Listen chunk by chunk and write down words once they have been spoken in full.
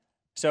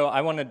So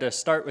I wanted to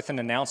start with an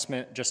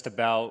announcement just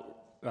about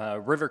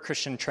River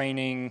Christian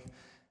Training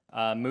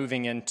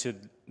moving into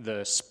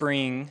the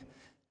spring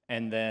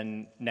and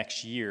then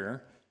next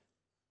year.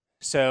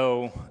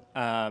 So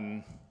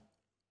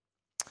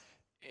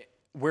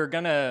we're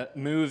going to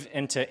move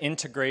into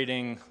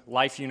integrating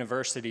Life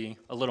University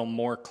a little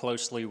more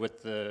closely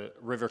with the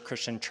River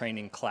Christian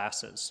Training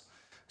classes.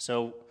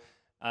 So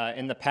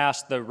in the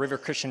past, the River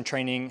Christian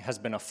Training has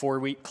been a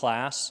 4-week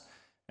class,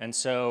 and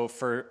so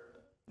for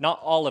not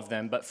all of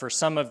them, but for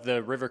some of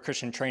the River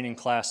Christian Training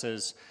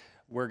classes,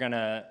 we're going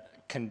to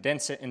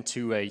condense it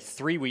into a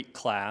 3-week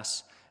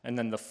class, and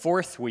then the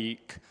 4th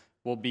week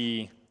will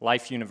be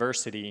Life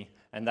University,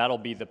 and that'll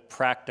be the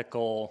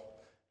practical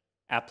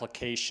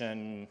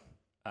application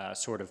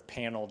sort of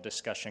panel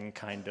discussion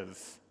kind of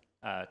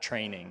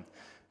training.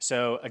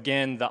 So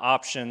again, the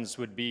options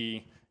would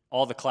be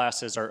all the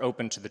classes are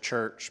open to the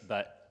church,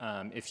 but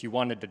if you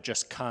wanted to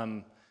just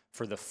come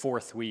for the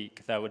 4th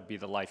week, that would be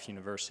the Life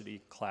University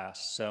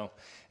class. So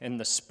in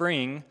the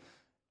spring,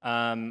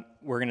 we're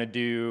going to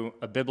do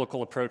a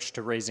biblical approach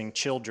to raising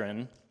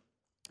children.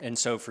 And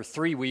so for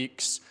 3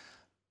 weeks,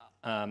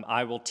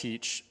 I will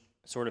teach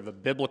sort of a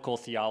biblical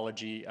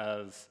theology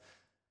of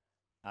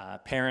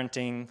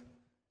parenting,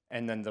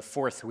 and then the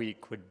 4th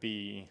week would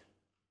be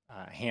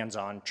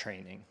hands-on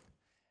training.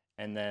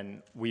 And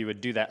then we would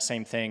do that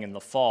same thing in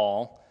the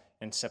fall.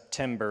 In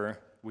September,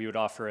 we would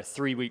offer a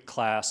 3-week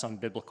class on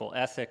biblical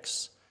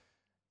ethics,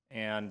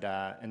 and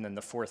then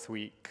the 4th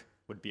week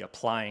would be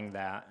applying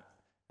that,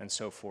 and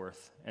so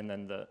forth. And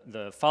then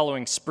the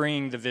following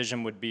spring, the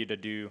vision would be to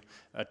do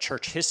a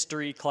church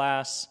history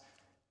class,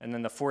 and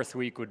then the 4th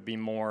week would be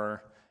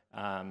more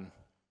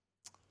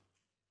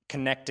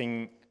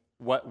connecting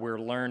what we're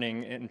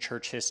learning in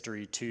church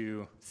history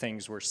to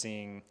things we're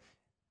seeing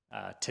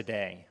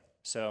today.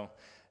 So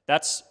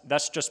that's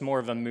just more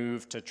of a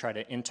move to try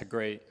to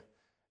integrate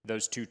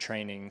those two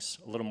trainings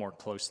a little more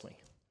closely.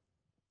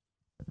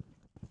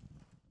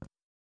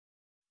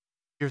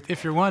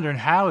 If you're wondering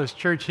how is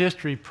church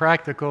history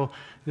practical,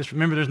 just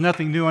remember there's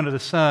nothing new under the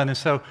sun. And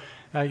so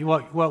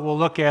what we'll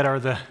look at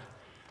are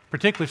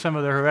particularly some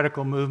of the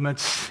heretical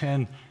movements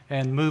and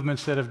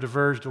movements that have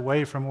diverged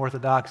away from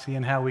orthodoxy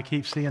and how we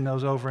keep seeing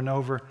those over and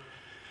over.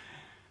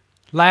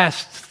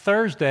 Last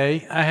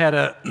Thursday, I had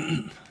a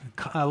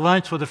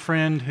lunch with a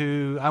friend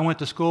who I went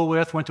to school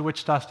with, went to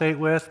Wichita State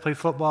with, played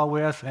football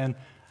with, and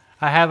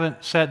I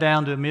haven't sat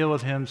down to a meal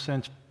with him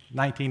since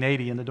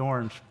 1980 in the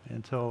dorms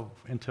until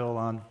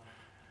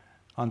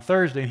on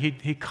Thursday. And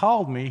he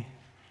called me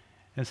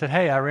and said,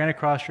 "Hey, I ran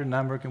across your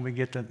number. Can we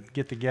get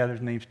together?"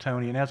 His name's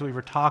Tony. And as we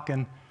were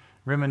talking,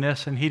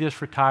 reminiscing, he just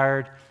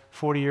retired,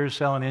 40 years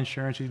selling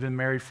insurance. He's been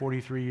married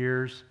 43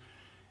 years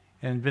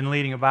and been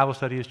leading a Bible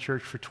study at his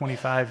church for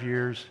 25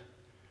 years.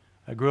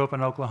 I grew up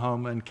in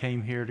Oklahoma and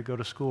came here to go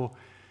to school.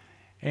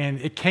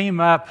 And it came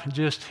up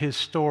just his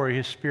story,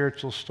 his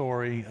spiritual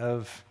story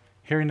of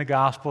hearing the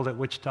gospel at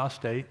Wichita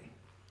State,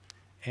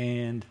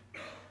 and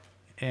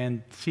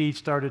seed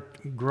started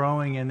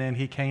growing, and then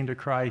he came to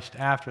Christ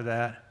after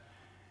that.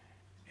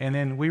 And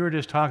then we were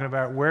just talking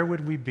about where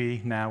would we be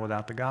now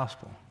without the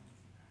gospel.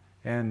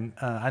 And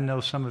I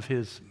know some of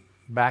his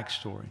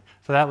backstory.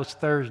 So that was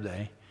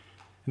Thursday.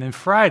 And then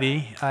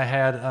Friday, I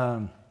had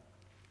an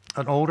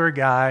older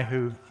guy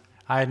who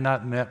I had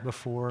not met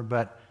before,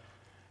 but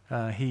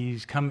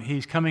he's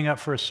coming up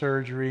for a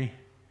surgery,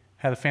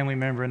 had a family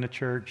member in the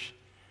church,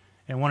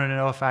 and wanted to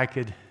know if I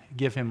could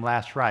give him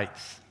last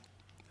rites.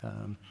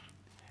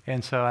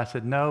 And so I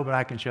said, no, but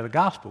I can share the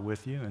gospel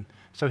with you. And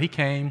so he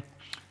came,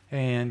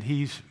 and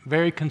he's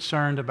very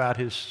concerned about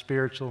his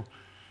spiritual.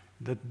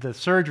 The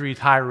surgery is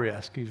high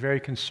risk. He's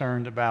very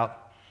concerned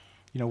about,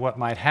 what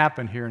might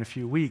happen here in a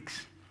few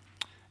weeks.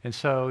 And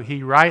so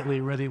he rightly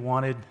really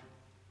wanted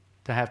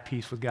to have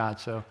peace with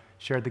God. So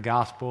shared the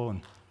gospel,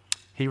 and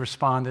he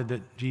responded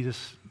that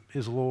Jesus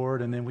is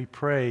Lord, and then we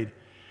prayed.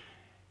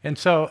 And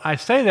so I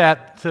say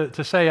that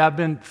to say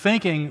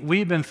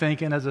we've been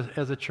thinking as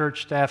a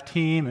church staff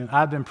team, and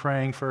I've been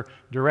praying for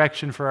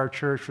direction for our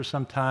church for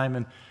some time.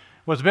 And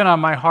what's been on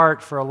my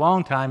heart for a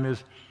long time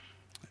is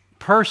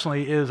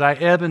I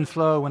ebb and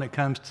flow when it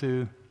comes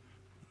to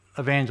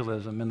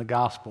evangelism and the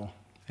gospel.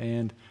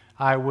 And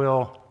I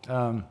will,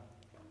 I'm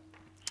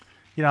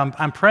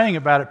praying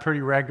about it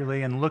pretty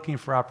regularly and looking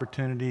for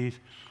opportunities,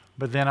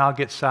 but then I'll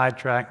get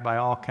sidetracked by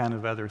all kind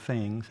of other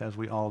things, as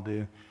we all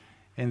do.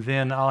 And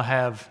then I'll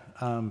have,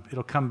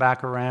 it'll come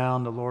back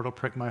around, the Lord will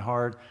prick my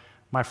heart,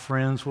 my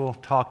friends will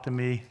talk to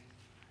me,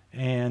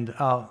 and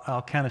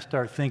I'll kind of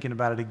start thinking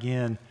about it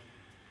again.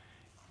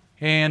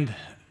 And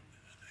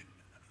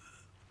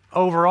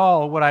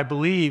overall, what I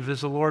believe is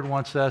the Lord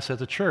wants us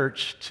as a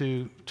church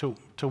to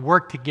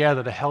work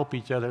together to help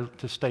each other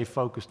to stay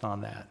focused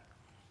on that.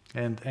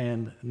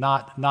 And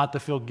not to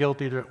feel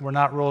guilty that we're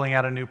not rolling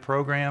out a new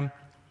program.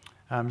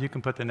 You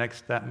can put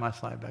my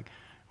slide back.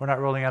 We're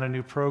not rolling out a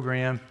new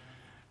program.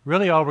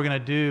 Really all we're going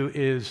to do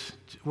is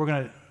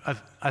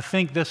I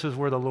think this is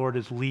where the Lord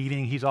is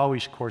leading. He's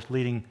always, of course,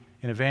 leading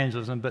in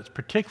evangelism, but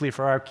particularly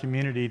for our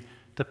community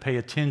to pay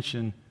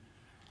attention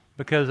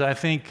because I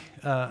think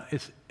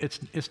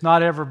it's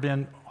not ever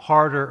been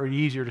harder or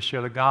easier to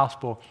share the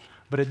gospel,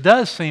 but it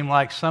does seem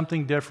like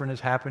something different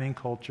is happening in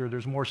culture.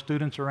 There's more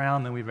students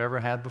around than we've ever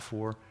had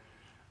before,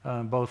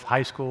 both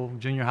high school,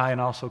 junior high, and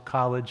also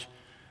college.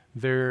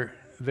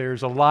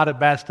 There's a lot of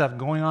bad stuff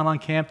going on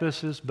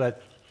campuses,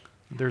 but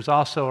there's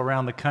also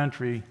around the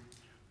country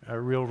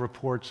real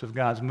reports of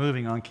God's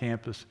moving on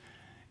campus.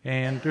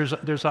 And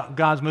there's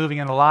God's moving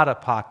in a lot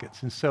of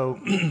pockets. And so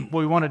what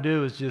we want to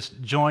do is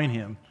just join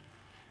him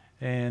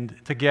and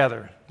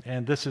together.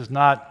 And this is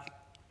not,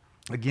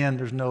 again,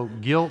 there's no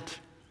guilt.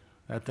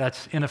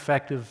 That's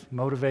ineffective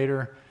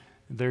motivator.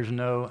 There's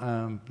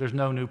no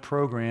new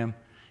program.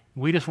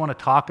 We just want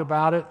to talk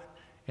about it.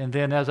 And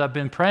then as I've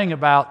been praying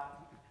about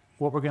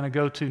what we're going to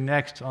go to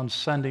next on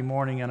Sunday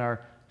morning in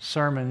our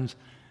sermons,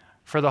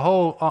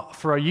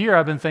 for a year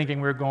I've been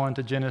thinking we're going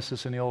to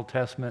Genesis in the Old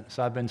Testament,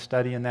 so I've been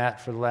studying that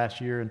for the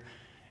last year,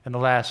 and the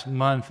last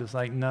month it's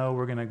like, no,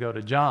 we're going to go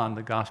to John,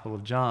 the Gospel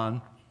of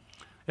John.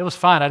 It was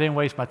fine. I didn't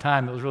waste my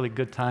time. It was really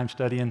good time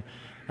studying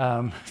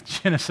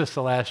Genesis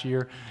the last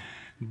year.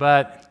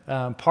 But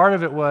part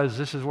of it was,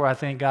 this is where I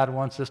think God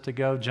wants us to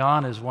go.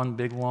 John is one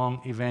big,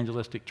 long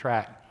evangelistic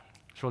tract.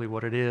 It's really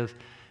what it is.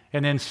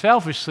 And then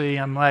selfishly,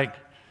 I'm like,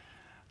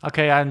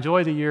 okay, I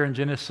enjoy the year in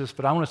Genesis,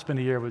 but I want to spend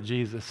a year with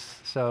Jesus.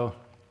 So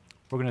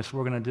we're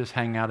gonna just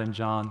hang out in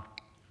John,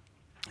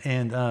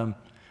 and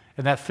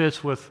that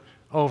fits with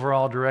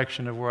overall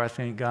direction of where I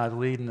think God's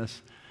leading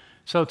us.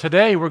 So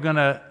today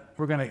we're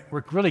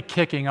really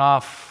kicking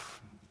off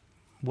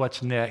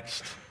what's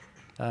next.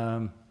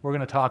 We're going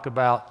to talk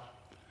about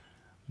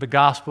the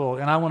gospel,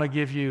 and I want to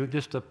give you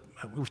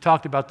we've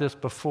talked about this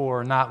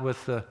before, not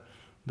with the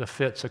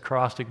F.I.T.S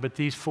acrostic, but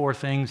these 4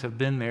 things have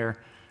been there.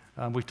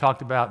 We've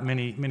talked about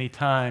many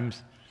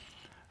times.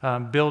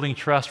 Building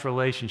trust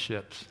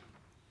relationships,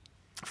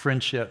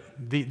 friendship.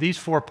 These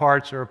 4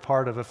 parts are a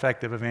part of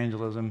effective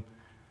evangelism.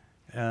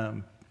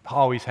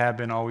 Always have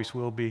been, always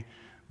will be.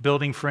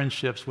 Building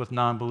friendships with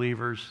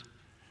non-believers.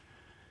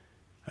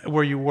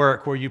 Where you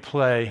work, where you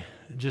play,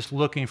 just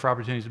looking for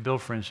opportunities to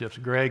build friendships.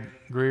 Greg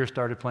Greer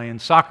started playing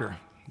soccer,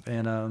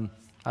 and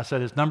I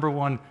said his number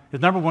one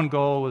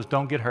goal was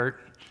don't get hurt.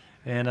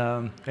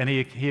 And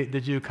he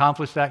did you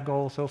accomplish that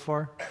goal so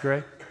far,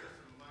 Greg?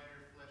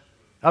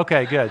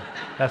 Okay, good.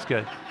 That's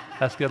good.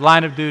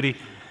 Line of duty.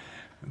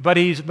 But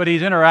he's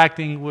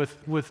interacting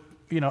with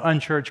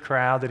unchurched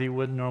crowd that he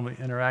wouldn't normally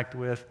interact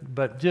with.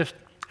 But just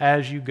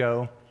as you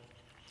go,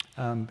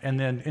 and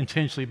then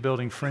intentionally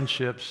building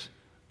friendships,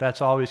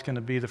 that's always going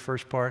to be the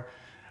first part.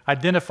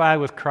 Identify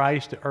with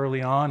Christ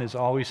early on is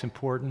always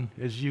important.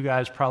 As you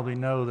guys probably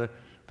know,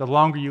 the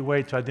longer you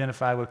wait to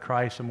identify with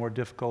Christ, the more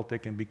difficult it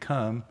can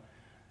become.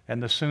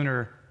 And the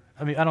sooner,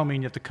 I don't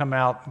mean you have to come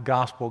out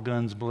gospel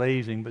guns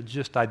blazing, but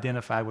just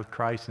identify with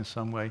Christ in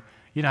some way.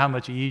 You know how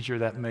much easier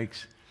that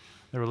makes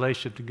the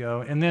relationship to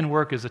go. And then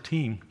work as a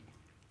team.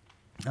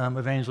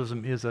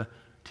 Evangelism is a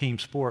team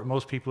sport.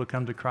 Most people who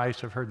come to Christ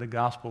have heard the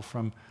gospel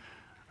from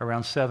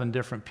around 7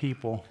 different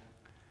people.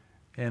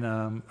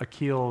 And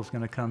Akil is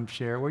going to come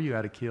share. Where are you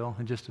at, Akil?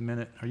 In just a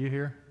minute. Are you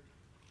here?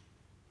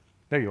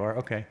 There you are.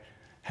 Okay.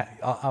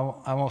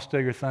 I won't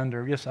steal your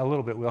thunder. Yes, a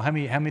little bit, Will. How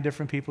many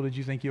different people did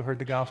you think you heard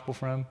the gospel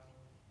from?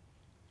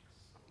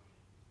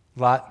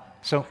 A lot?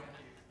 So,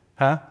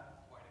 huh?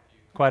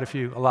 Quite a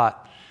few. A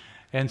lot.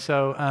 And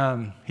so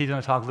he's going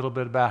to talk a little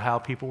bit about how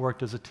people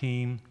worked as a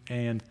team,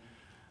 and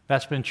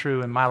that's been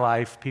true in my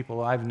life,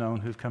 people I've known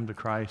who've come to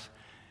Christ.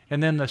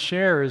 And then the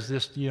share is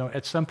this,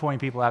 at some point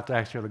people have to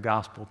actually hear the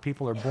gospel.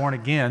 People are born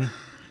again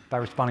by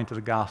responding to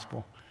the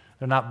gospel.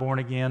 They're not born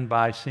again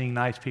by seeing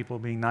nice people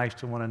being nice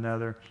to one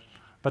another,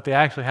 but they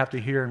actually have to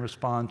hear and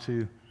respond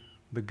to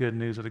the good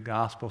news of the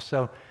gospel.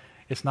 So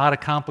it's not a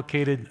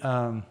complicated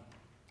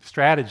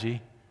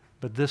strategy,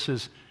 but this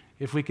is,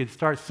 if we could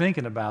start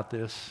thinking about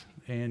this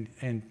and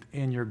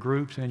in your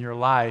groups and in your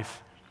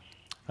life,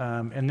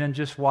 and then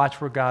just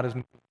watch where God is,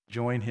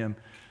 join him.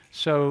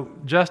 So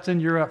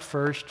Justin, you're up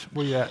first.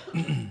 Where you at?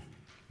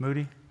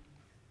 Moody,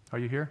 are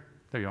you here?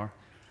 There you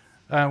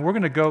are.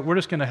 We're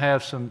just going to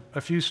have a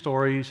few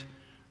stories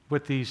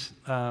with these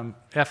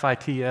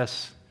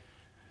F.I.T.S.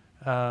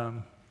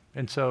 And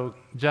so,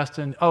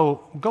 Justin,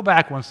 go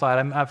back one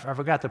slide. I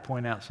forgot to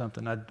point out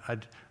something.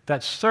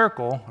 That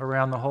circle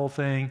around the whole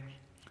thing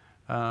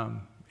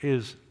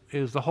is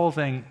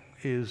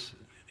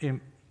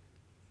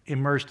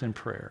immersed in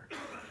prayer.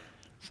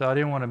 So I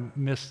didn't want to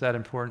miss that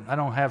important. I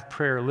don't have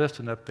prayer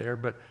listed up there,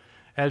 but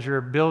as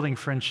you're building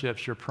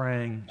friendships, you're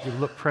praying.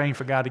 You're praying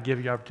for God to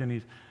give you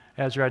opportunities.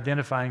 As you're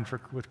identifying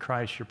with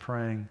Christ, you're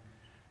praying.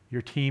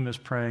 Your team is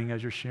praying.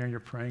 As you're sharing, you're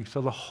praying. So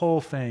the whole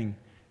thing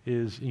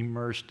is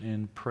immersed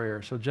in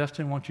prayer. So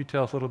Justin, why don't you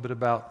tell us a little bit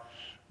about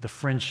the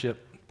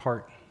friendship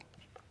part?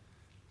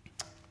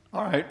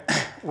 All right.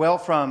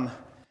 Well, I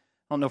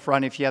don't know,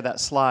 Ronnie, if you have that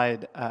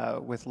slide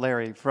with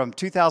Larry. From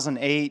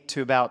 2008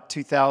 to about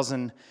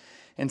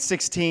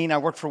 2016, I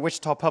worked for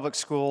Wichita Public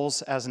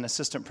Schools as an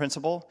assistant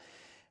principal.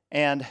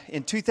 And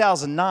in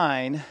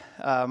 2009,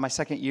 my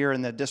second year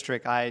in the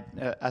district,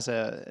 as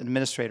an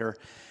administrator,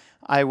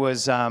 I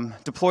was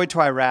deployed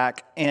to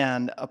Iraq,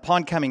 and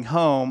upon coming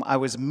home, I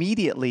was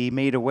immediately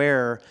made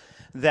aware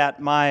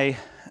that my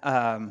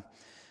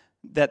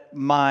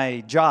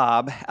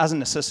job as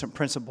an assistant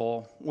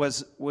principal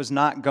was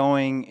not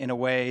going in a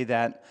way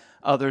that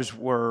others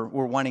were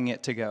wanting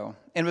it to go.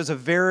 And it was a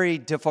very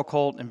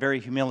difficult and very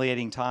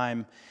humiliating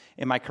time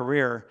in my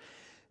career.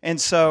 And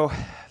so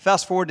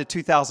fast forward to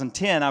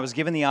 2010, I was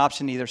given the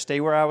option to either stay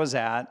where I was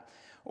at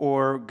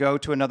or go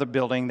to another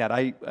building that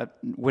I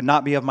would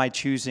not be of my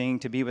choosing,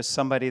 to be with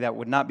somebody that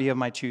would not be of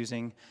my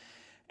choosing,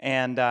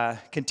 and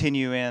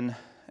continue in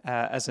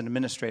as an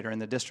administrator in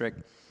the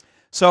district.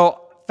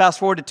 So fast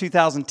forward to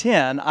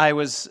 2010, I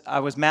was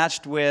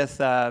matched with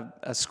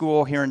a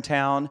school here in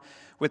town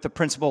with the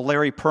principal,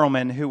 Larry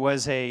Perlman, who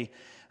was a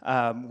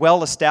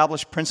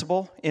well-established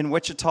principal in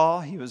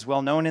Wichita. He was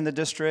well-known in the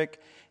district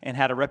and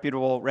had a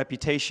reputable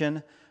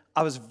reputation.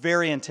 I was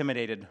very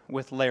intimidated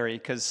with Larry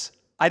because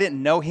I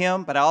didn't know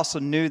him, but I also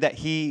knew that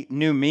he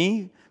knew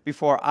me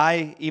before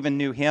I even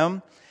knew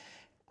him.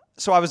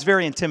 So I was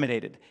very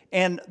intimidated.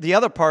 And the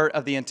other part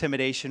of the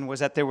intimidation was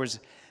that there was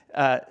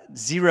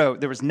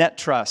net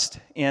trust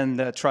in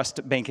the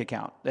trust bank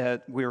account.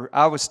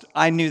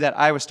 I knew that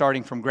I was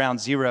starting from ground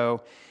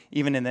zero,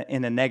 even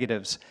in the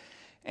negatives.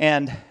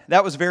 And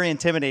that was very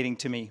intimidating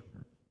to me.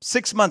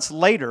 6 months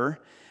later,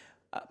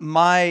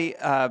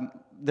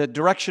 the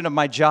direction of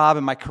my job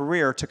and my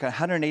career took a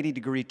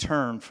 180-degree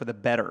turn for the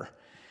better.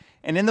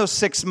 And in those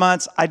 6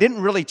 months, I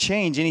didn't really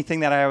change anything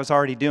that I was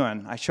already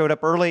doing. I showed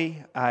up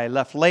early, I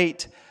left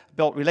late,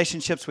 built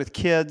relationships with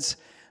kids,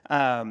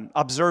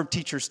 observed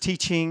teachers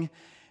teaching.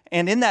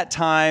 And in that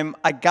time,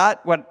 I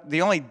got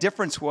the only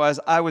difference was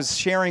I was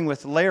sharing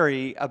with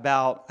Larry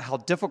about how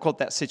difficult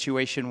that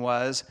situation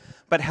was,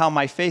 but how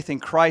my faith in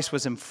Christ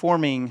was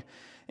informing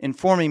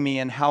me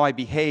and how I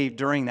behaved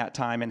during that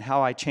time and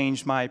how I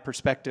changed my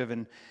perspective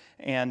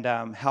and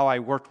how I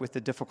worked with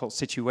the difficult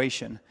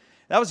situation.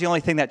 That was the only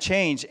thing that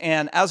changed.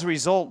 And as a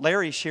result,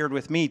 Larry shared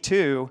with me,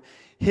 too,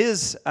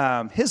 his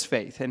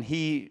faith. And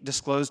he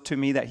disclosed to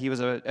me that he was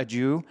a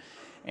Jew,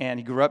 and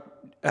he grew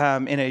up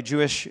in a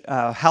Jewish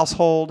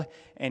household.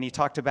 And he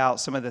talked about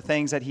some of the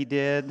things that he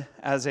did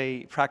as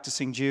a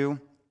practicing Jew.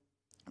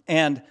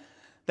 And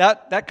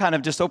that kind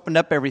of just opened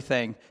up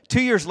everything.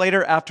 2 years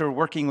later, after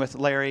working with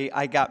Larry,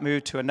 I got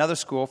moved to another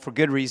school for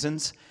good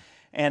reasons.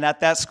 And at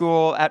that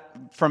school,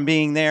 from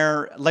being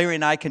there, Larry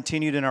and I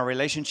continued in our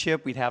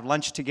relationship. We'd have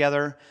lunch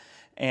together,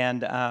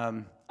 and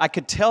I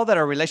could tell that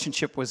our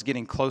relationship was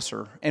getting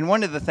closer. And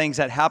one of the things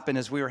that happened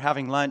is we were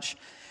having lunch,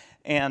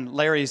 and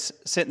Larry's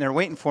sitting there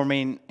waiting for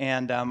me,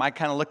 and I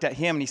kind of looked at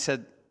him, and he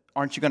said,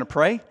 "Aren't you going to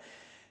pray?"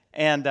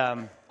 And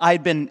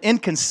I'd been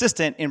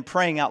inconsistent in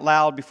praying out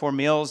loud before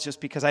meals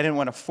just because I didn't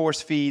want to force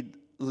feed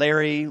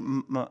Larry,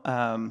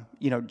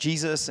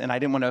 Jesus, and I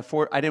didn't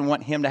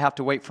want him to have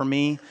to wait for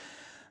me.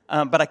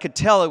 But I could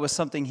tell it was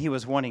something he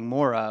was wanting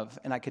more of,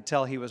 and I could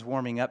tell he was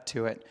warming up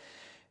to it.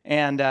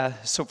 And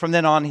so from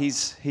then on,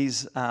 he's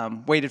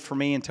waited for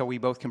me until we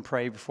both can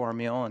pray before a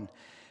meal,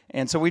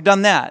 and so we've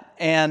done that.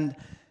 And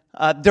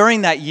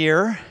during that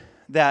year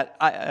that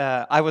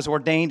I was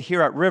ordained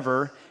here at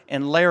River,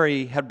 and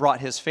Larry had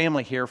brought his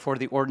family here for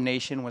the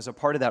ordination, was a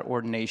part of that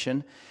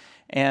ordination.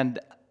 And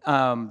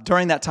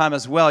during that time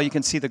as well, you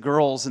can see the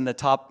girls in the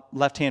top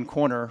left-hand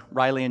corner,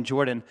 Riley and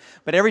Jordan.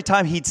 But every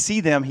time he'd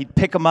see them, he'd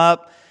pick them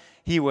up,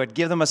 he would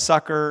give them a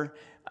sucker,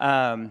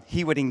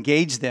 he would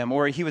engage them,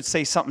 or he would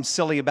say something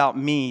silly about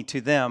me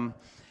to them,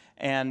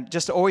 and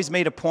just always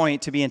made a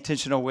point to be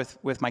intentional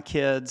with my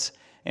kids,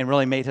 and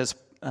really made his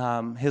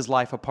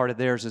life a part of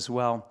theirs as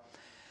well.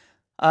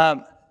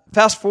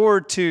 Fast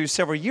forward to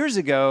several years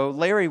ago,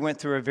 Larry went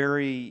through a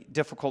very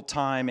difficult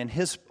time in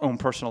his own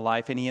personal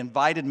life, and he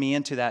invited me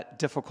into that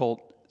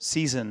difficult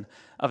season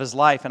of his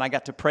life, and I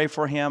got to pray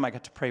for him. I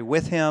got to pray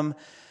with him.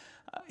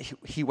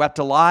 He wept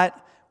a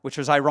lot, which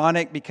was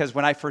ironic because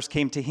when I first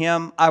came to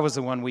him, I was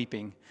the one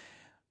weeping.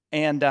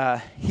 And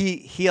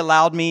he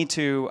allowed me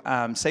to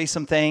say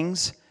some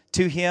things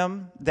to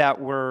him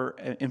that were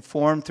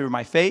informed through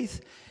my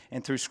faith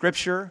and through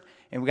Scripture,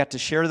 and we got to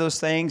share those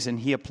things, and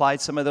he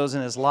applied some of those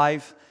in his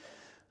life.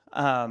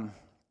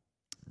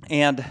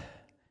 And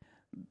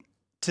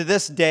to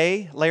this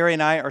day, Larry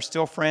and I are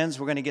still friends.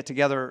 We're going to get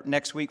together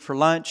next week for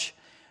lunch.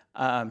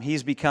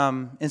 He's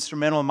become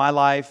instrumental in my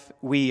life.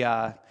 We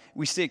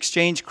still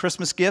exchange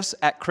Christmas gifts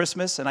at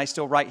Christmas, and I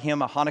still write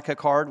him a Hanukkah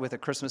card with a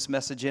Christmas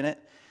message in it.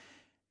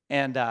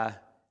 And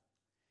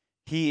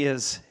he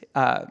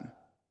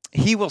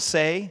will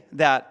say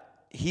that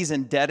he's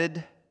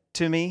indebted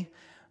to me,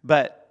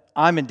 but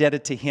I'm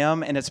indebted to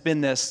him, and it's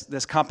been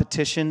this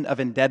competition of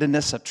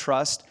indebtedness, of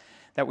trust,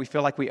 that we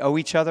feel like we owe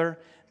each other,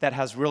 that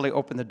has really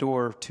opened the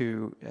door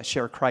to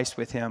share Christ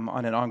with him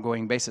on an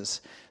ongoing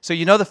basis. So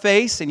you know the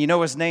face, and you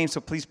know his name,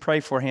 so please pray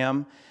for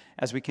him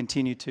as we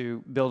continue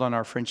to build on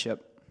our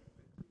friendship.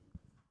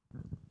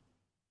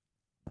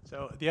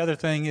 So the other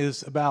thing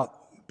is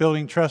about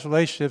building trust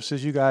relationships,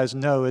 as you guys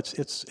know,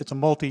 it's a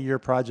multi-year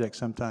project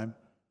sometime.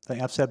 I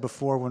think I've said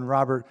before, when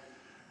Robert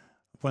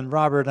when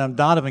Robert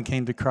Donovan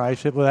came to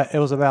Christ, it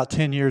was about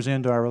 10 years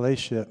into our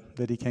relationship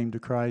that he came to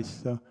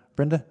Christ. So,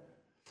 Brenda?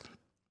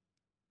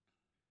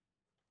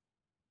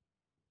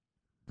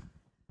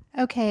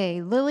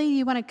 Okay, Lily,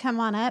 you want to come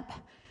on up?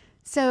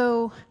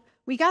 So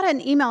we got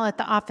an email at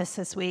the office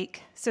this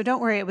week, so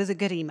don't worry, it was a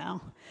good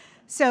email.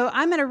 So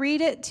I'm going to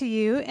read it to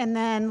you, and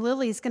then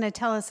Lily's going to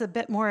tell us a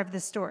bit more of the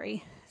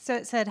story. So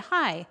it said,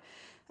 "Hi.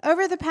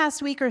 Over the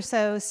past week or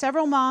so,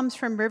 several moms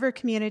from River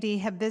Community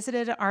have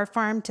visited our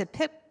farm to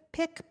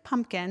pick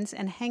pumpkins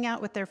and hang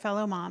out with their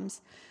fellow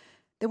moms.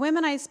 The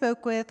women I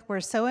spoke with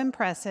were so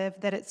impressive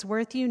that it's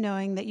worth you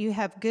knowing that you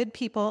have good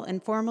people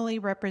informally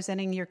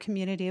representing your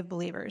community of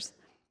believers."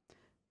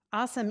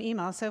 Awesome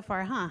email so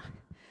far, huh?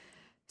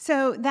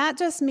 So that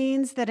just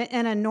means that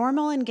in a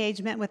normal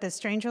engagement with a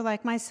stranger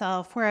like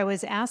myself, where I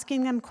was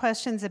asking them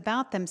questions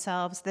about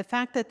themselves, the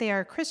fact that they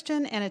are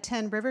Christian and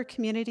attend River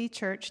Community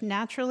Church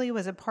naturally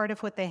was a part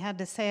of what they had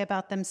to say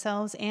about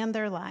themselves and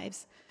their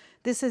lives.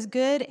 This is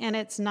good, and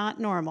it's not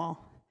normal.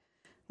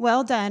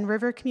 Well done,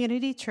 River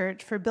Community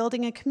Church, for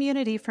building a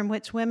community from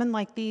which women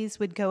like these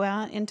would go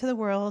out into the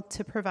world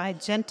to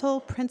provide gentle,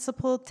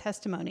 principled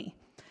testimony.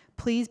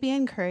 Please be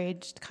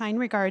encouraged. Kind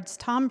regards,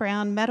 Tom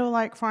Brown,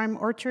 Meadowlark Farm,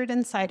 Orchard,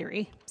 and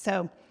Cidery.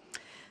 So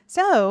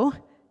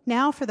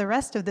now for the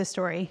rest of the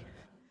story,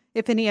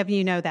 if any of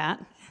you know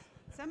that.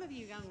 Some of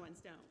you young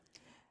ones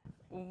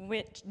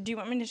don't. Do you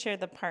want me to share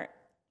the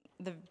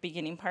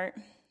beginning part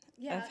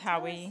of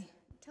how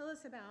Tell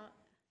us about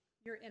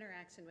your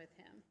interaction with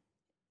him.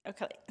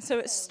 Okay, so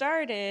it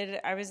started,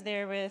 I was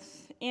there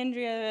with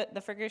Andrea,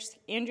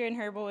 Andrea and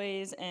her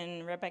boys,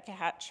 and Rebecca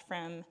Hatch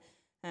from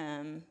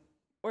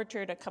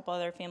Orchard, a couple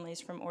other families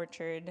from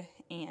Orchard,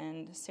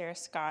 and Sarah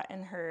Scott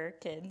and her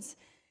kids,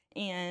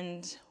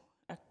 and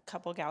a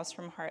couple gals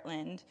from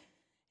Heartland.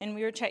 And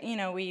we were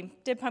we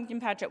did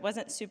pumpkin patch. It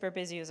wasn't super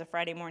busy. It was a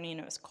Friday morning.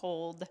 It was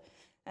cold.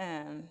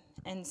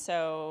 And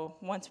so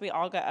once we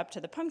all got up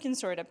to the pumpkin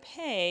store to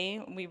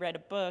pay, we read a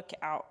book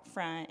out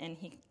front, and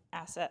he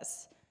asked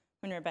us,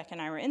 when Rebecca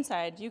and I were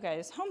inside, "You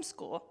guys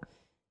homeschool?" We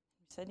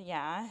said,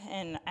 "Yeah."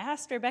 And I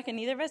asked Rebecca,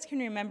 neither of us can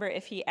remember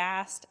if he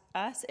asked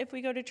us if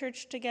we go to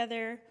church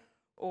together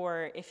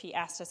or if he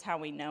asked us how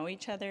we know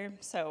each other.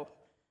 So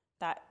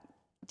that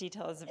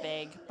detail is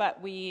vague.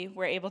 But we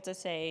were able to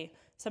say,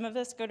 some of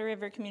us go to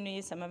River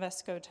Community, some of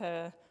us go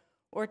to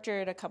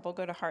Orchard, a couple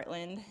go to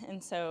Heartland.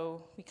 And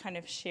so we kind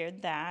of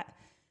shared that.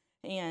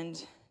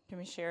 And can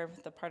we share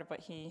the part of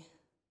what he...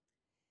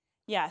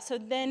 Yeah, so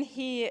then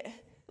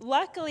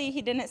luckily,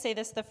 he didn't say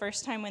this the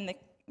first time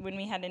when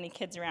we had any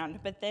kids around,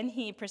 but then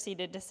he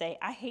proceeded to say,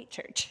 "I hate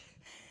church."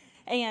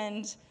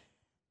 And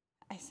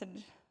I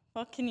said,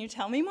 "Well, can you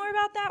tell me more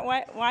about that?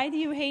 Why do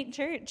you hate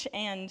church?"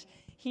 And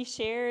he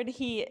shared,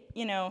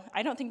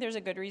 I don't think there's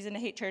a good reason to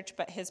hate church,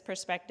 but his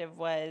perspective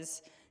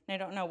was, and I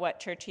don't know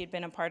what church he'd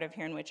been a part of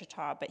here in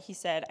Wichita, but he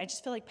said, "I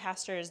just feel like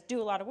pastors do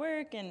a lot of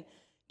work and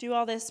do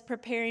all this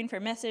preparing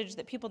for message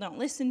that people don't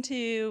listen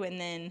to,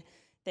 and then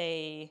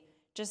they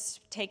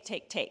just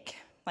take,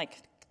 like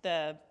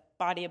the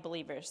body of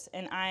believers."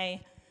 And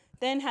I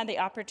then had the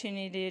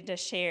opportunity to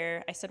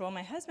share. I said, "Well,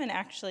 my husband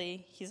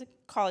actually, he's a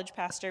college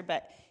pastor,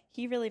 but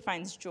he really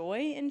finds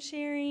joy in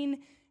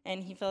sharing,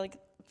 and he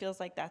feels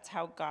like that's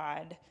how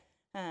God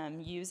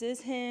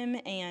uses him.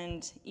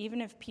 And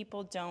even if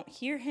people don't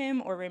hear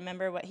him or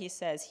remember what he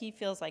says, he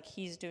feels like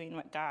he's doing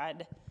what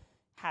God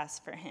has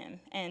for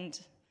him."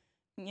 And,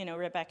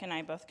 Rebecca and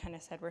I both kind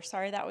of said, "We're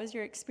sorry that was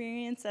your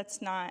experience.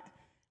 That's not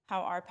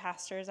how our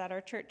pastors at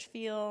our church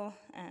feel."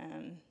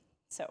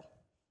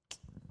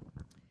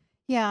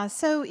 Yeah,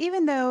 so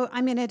even though,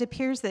 it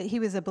appears that he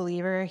was a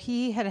believer,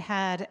 he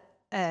had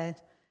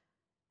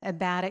a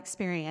bad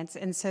experience,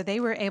 and so they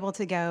were able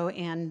to go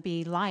and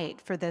be light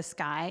for this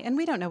guy, and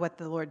we don't know what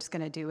the Lord's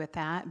going to do with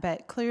that,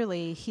 but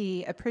clearly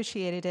he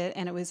appreciated it,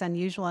 and it was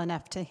unusual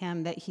enough to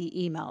him that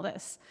he emailed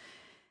us.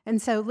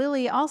 And so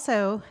Lily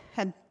also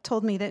had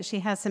told me that she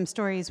has some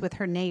stories with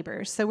her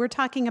neighbors. So we're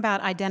talking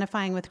about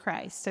identifying with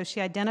Christ. So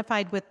she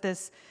identified with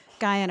this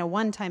guy in a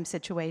one-time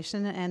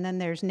situation, and then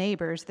there's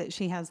neighbors that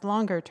she has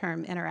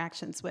longer-term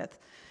interactions with.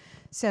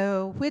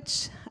 So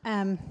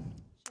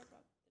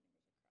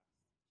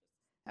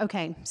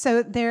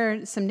so there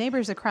are some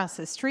neighbors across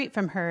the street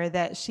from her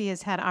that she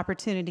has had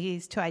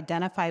opportunities to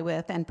identify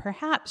with and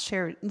perhaps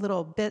share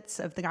little bits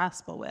of the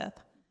gospel with.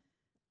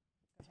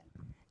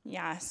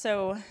 Yeah,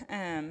 so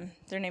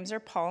their names are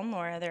Paul and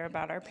Laura. They're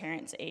about our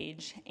parents'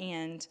 age,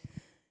 and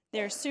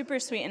they're super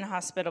sweet and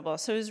hospitable.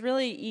 So it was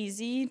really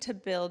easy to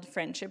build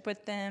friendship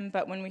with them.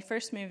 But when we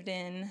first moved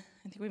in,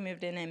 I think we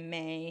moved in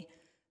May,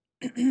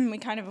 we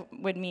kind of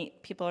would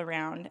meet people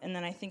around. And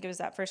then I think it was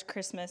that first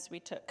Christmas, we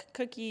took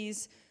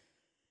cookies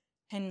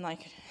and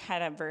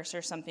had a verse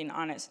or something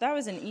on it. So that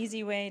was an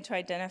easy way to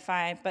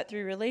identify. But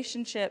through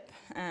relationship,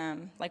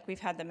 we've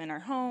had them in our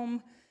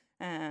home,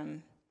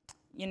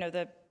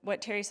 what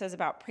Terry says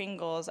about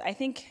Pringles, I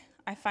think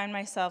I find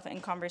myself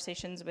in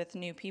conversations with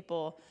new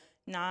people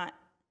not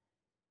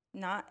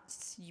not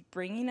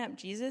bringing up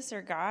Jesus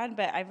or God,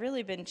 but I've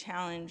really been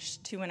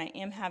challenged to, when I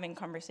am having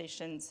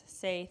conversations,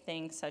 say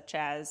things such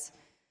as,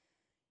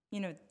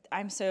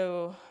 I'm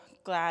so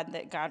glad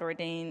that God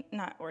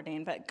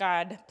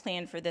God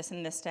planned for this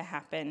and this to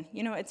happen.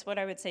 It's what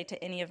I would say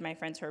to any of my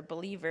friends who are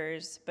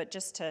believers, but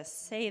just to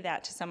say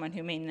that to someone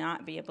who may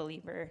not be a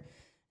believer.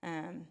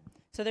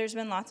 So there's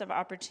been lots of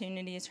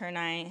opportunities. Her and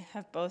I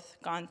have both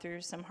gone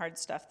through some hard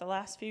stuff the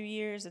last few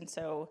years, and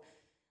so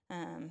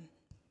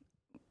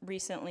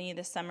recently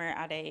this summer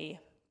at a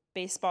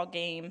baseball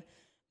game,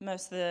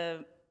 most of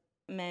the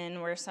men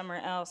were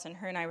somewhere else, and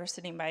her and I were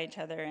sitting by each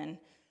other, and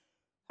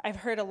I've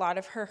heard a lot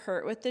of her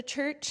hurt with the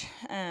church,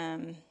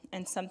 and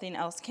something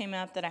else came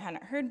up that I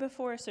hadn't heard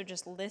before, so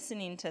just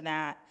listening to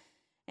that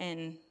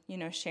and,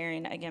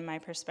 sharing, again, my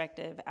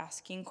perspective,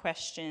 asking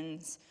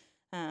questions,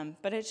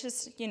 but it's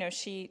just,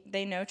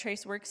 they know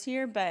Trace works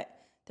here, but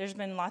there's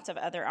been lots of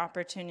other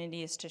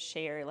opportunities to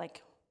share,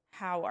 like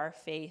how our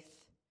faith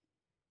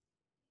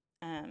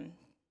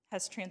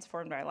has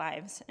transformed our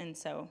lives. And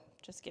so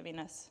just giving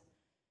us,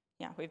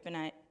 we've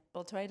been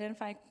able to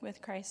identify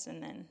with Christ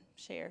and then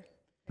share.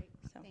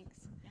 So. Thanks.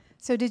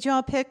 So did you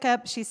all pick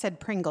up, she said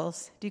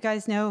Pringles. Do you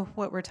guys know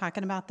what we're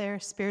talking about there?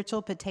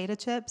 Spiritual potato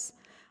chips?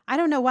 I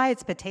don't know why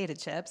it's potato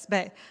chips,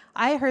 but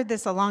I heard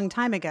this a long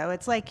time ago.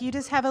 It's like you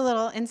just have a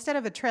little, instead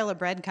of a trail of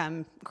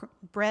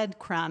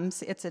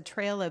breadcrumbs, it's a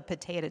trail of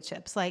potato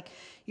chips. Like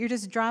you're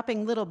just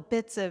dropping little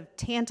bits of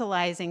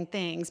tantalizing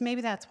things.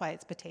 Maybe that's why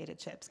it's potato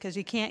chips, because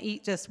you can't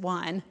eat just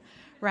one,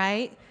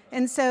 right?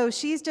 And so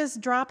she's just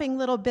dropping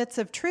little bits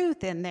of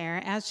truth in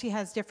there as she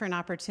has different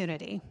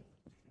opportunity.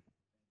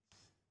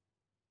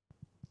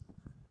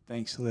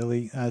 Thanks,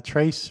 Lily.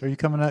 Trace, are you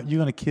coming up?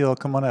 You're going to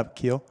come on up,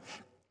 Keel.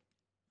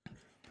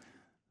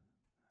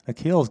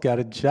 Akil's got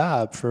a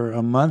job for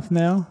a month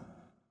now.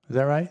 Is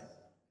that right?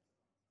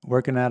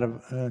 Working out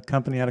of a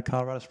company out of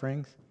Colorado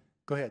Springs.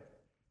 Go ahead.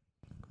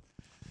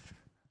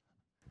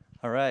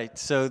 All right.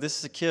 So this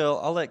is Akil.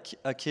 I'll let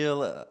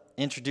Akil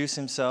introduce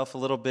himself a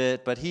little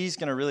bit, but he's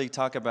going to really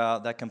talk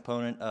about that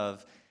component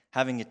of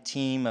having a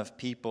team of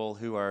people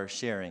who are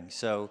sharing.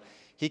 So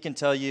he can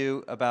tell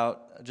you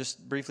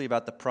just briefly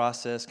about the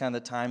process, kind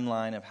of the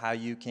timeline of how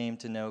you came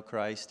to know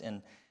Christ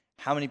and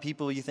how many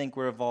people you think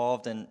were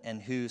involved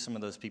and who some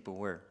of those people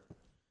were.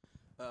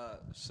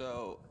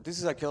 So this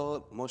is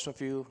Akil. Most of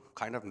you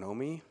kind of know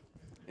me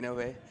in a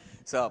way.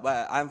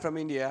 But I'm from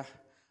India,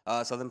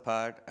 southern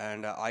part,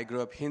 and I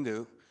grew up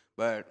Hindu,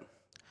 but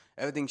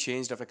everything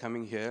changed after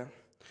coming here.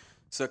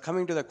 So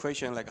coming to the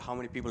question, like how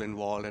many people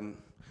involved in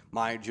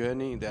my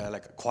journey, there are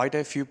like quite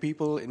a few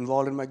people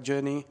involved in my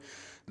journey.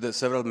 There's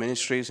several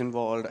ministries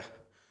involved,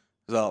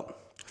 so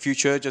few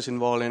churches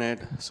involved in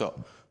it.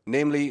 So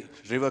namely,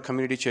 River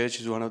Community Church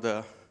is one of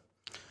the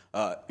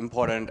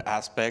important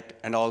aspect,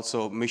 and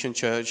also Mission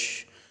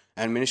Church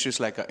and ministries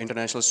like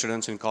International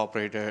Students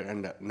Incorporated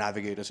and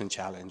Navigators in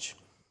Challenge.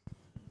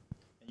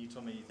 And you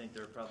told me you think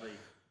there were probably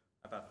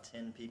about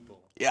 10 people.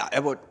 Yeah,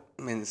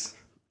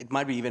 it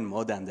might be even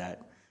more than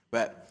that.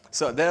 But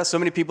so there are so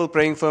many people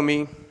praying for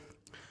me.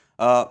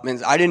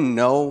 I didn't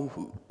know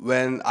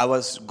when I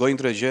was going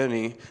through a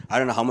journey. I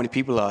don't know how many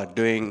people are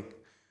doing,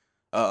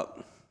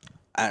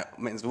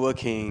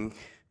 working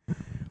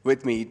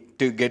with me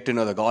to get to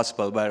know the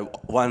gospel.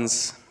 But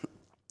once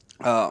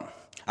I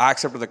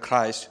accepted the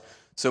Christ,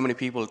 so many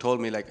people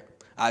told me, like,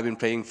 I've been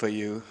praying for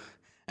you,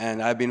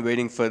 and I've been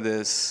waiting for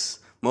this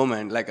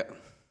moment. Like,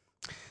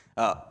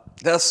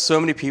 there are so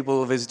many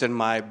people who visited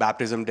my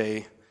baptism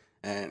day,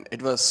 and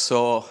it was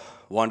so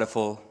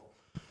wonderful.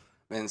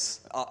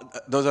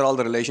 Those are all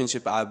the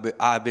relationships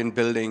I've been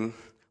building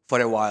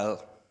for a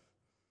while.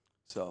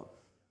 So.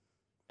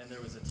 And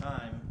there was a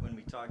time when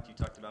you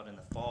talked about in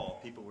the fall,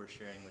 people were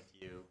sharing with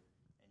you,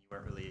 and you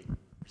weren't really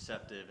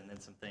receptive, and then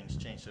some things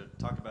changed. So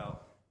talk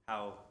about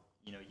how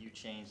you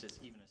changed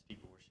even as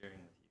people were sharing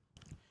with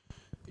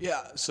you.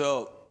 Yeah,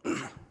 so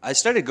I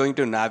started going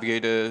to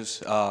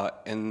Navigators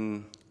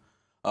in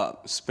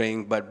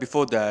spring, but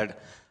before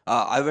that,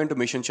 I went to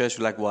Mission Church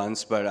like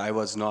once, but I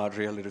was not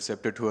really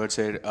receptive towards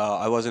it.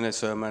 I was in a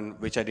sermon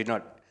which I did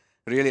not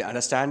really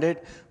understand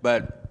it,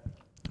 but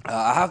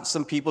I have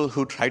some people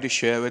who try to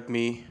share with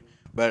me,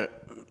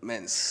 but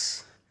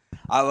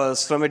I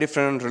was from a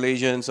different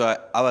religion, so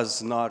I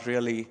was not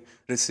really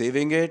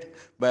receiving it.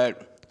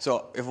 But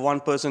so if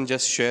one person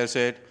just shares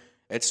it,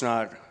 it's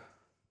not.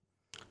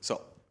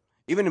 So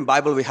even in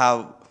Bible we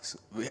have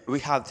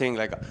things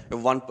like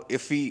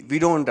if we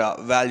don't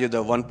value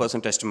the one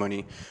person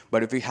testimony,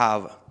 but if we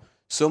have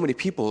so many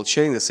people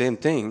sharing the same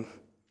thing,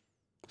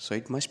 so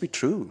it must be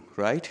true,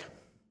 right?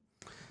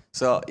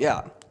 So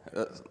yeah.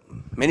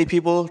 Many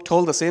people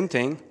told the same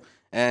thing,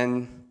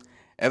 and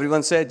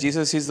everyone said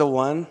Jesus is the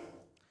one,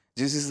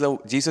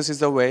 Jesus is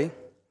the way.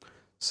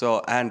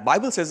 So, and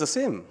Bible says the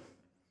same,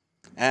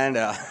 and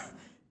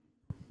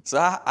so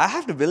I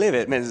have to believe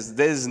it.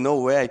 There is no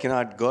way I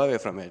cannot go away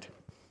from it.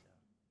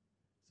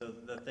 So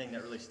the thing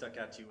that really stuck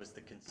out to you was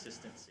the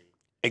consistency.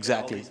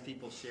 Exactly. All these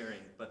people sharing,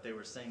 but they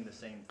were saying the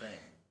same thing.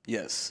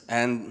 Yes,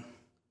 and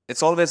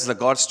it's always the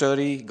God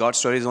story. God's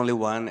story is only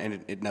one,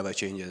 and it never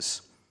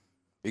changes.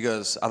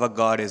 Because our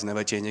God is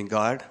never changing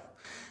God.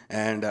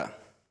 And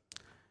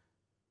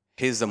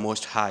He's the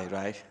Most High,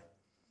 right?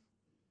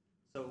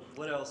 So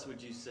what else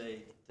would you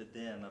say to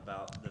them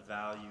about the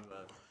value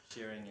of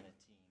sharing in a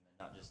team and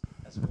not just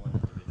as one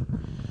individual?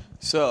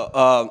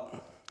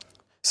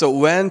 So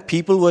when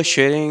people were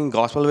sharing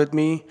gospel with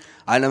me,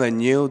 I never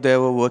knew they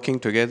were working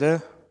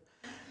together.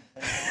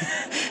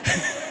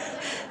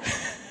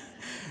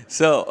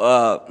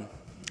 So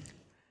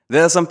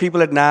there are some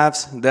people at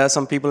NAVS, there are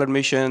some people at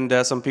Mission, there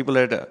are some people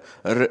at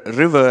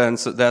River, and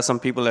so there are some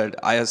people at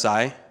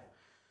ISI.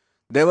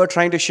 They were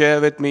trying to share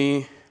with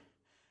me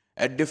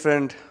at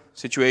different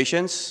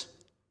situations,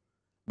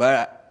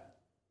 but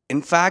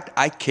in fact,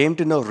 I came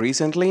to know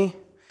recently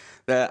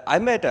that I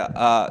met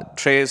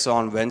Trace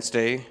on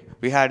Wednesday.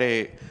 We had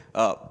a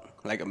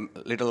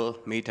little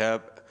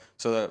meetup,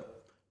 so that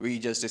we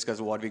just discussed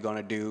what we're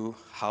gonna do,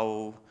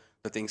 how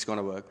the thing's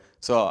gonna work.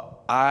 So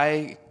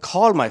I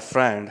called my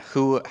friend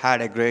who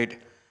had a great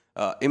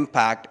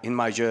impact in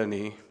my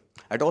journey.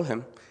 I told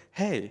him,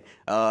 hey,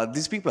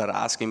 these people are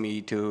asking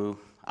me to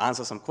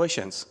answer some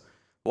questions.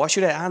 What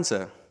should I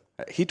answer?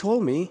 He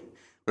told me,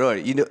 bro,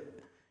 you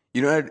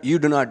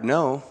do not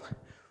know,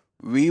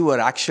 we were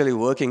actually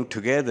working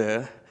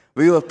together.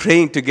 We were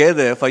praying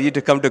together for you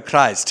to come to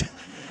Christ.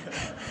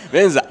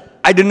 Means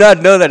I did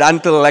not know that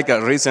until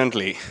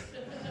recently.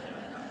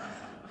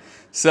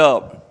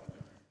 So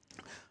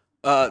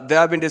they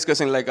have been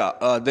discussing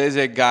there's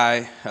a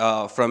guy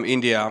from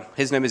India.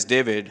 His name is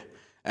David,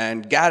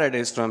 and Garrett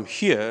is from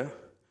here.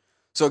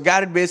 So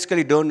Garrett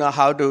basically don't know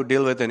how to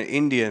deal with an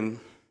Indian.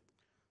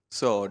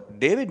 So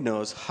David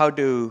knows how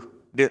to.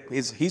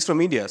 He's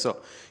from India,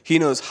 so he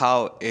knows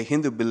how a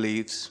Hindu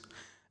believes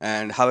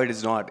and how it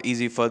is not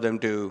easy for them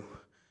to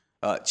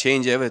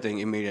change everything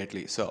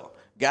immediately. So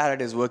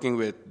Garrett is working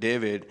with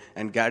David,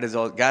 and Garrett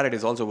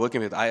is also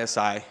working with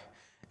ISI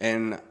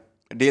in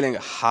dealing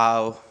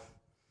how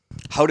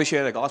to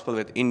share the gospel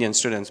with Indian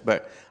students.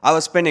 But I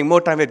was spending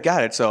more time with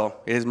Garrett, so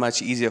it is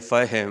much easier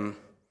for him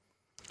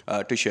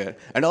to share.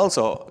 And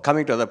also,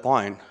 coming to the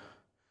point,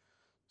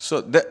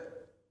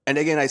 and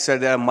again I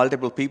said there are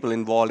multiple people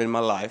involved in my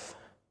life,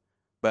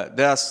 but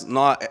there's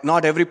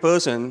not every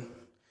person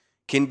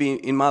can be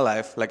in my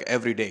life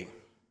every day,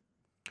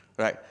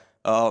 right?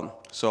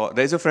 So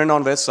there's a friend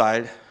on West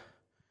Side.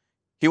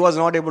 He was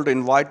not able to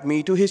invite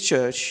me to his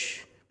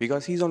church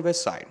because he's on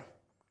West Side.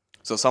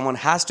 So someone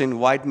has to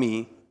invite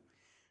me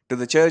to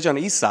the church on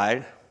East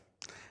Side,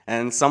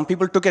 and some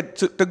people took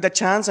that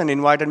chance and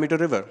invited me to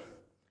River.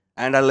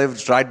 And I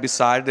lived right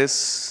beside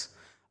this.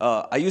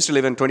 I used to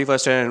live in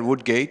 21st and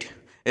Woodgate.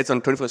 It's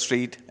on 21st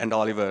Street and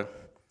Oliver.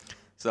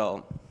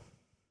 So,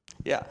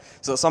 yeah.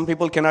 So some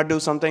people cannot do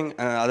something,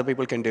 other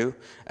people can do.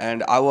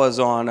 And I was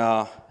on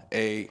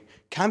a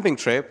camping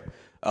trip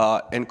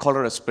in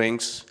Colorado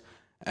Springs,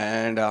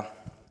 and there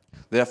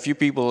are a few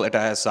people at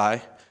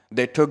ISI.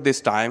 They took this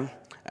time,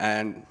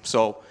 and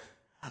so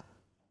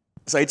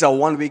it's a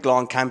 1 week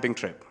long camping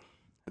trip.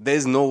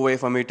 There's no way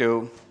for me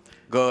to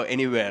go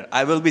anywhere.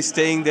 I will be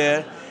staying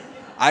there.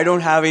 I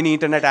don't have any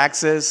internet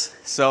access,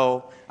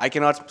 so I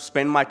cannot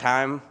spend my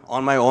time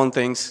on my own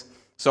things.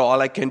 So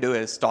all I can do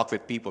is talk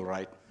with people,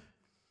 right?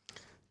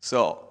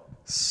 So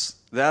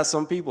there are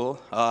some people,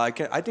 I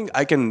think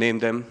I can name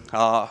them.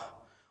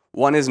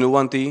 One is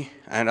Nuvanti,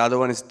 and the other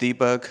one is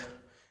Deepak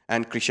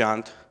and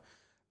Krishant.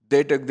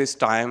 They took this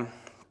time,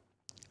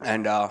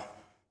 and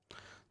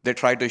they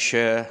tried to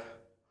share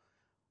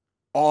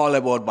all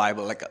about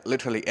Bible,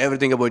 literally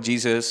everything about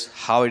Jesus,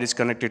 how it is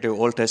connected to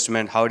Old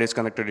Testament, how it is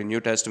connected to New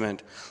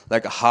Testament,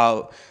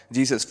 how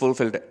Jesus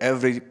fulfilled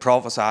every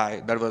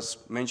prophecy that was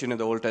mentioned in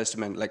the Old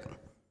Testament.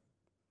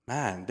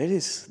 Man,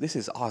 this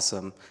is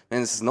awesome.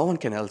 Means no one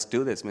can else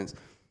do this. Means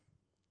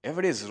if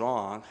it is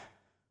wrong,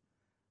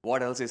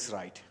 what else is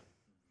right?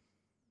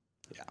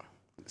 Yeah.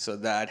 So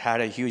that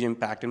had a huge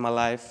impact in my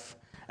life.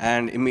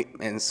 And it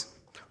means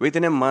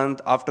within a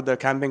month after the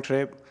camping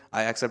trip,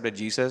 I accepted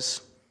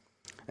Jesus.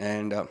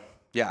 And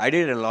I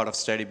did a lot of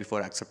study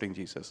before accepting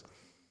Jesus.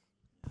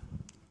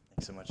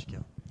 Thanks so much,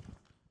 Gil.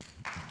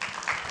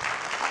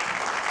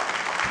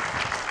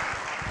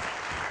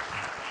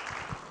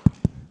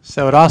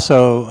 So it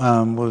also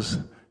was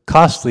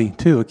costly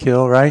too,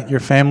 Akil, right? Your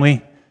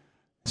family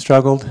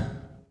struggled.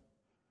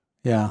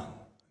 Yeah.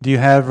 Do you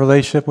have a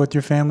relationship with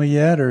your family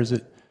yet, or is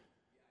it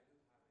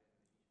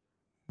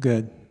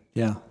good?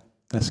 Yeah,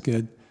 that's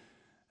good.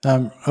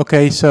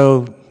 Okay,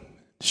 so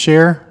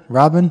share,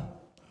 Robin.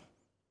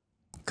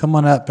 Come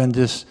on up and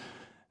just.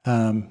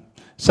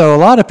 So a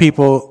lot of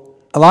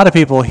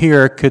people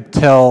here could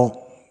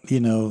tell,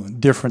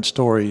 different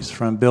stories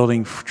from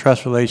building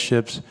trust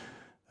relationships,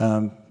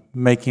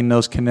 making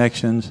those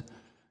connections,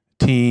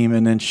 team,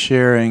 and then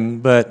sharing.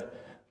 But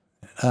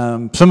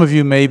some of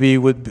you maybe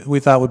we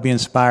thought would be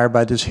inspired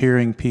by just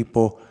hearing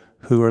people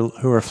who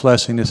are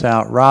fleshing this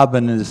out.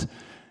 Robin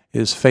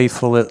is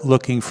faithful at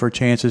looking for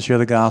chances to share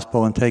the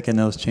gospel and taking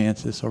those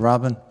chances. So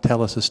Robin,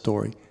 tell us a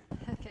story.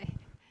 Okay.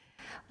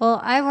 Well,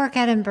 I work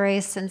at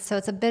Embrace, and so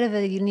it's a bit of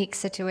a unique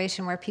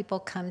situation where people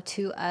come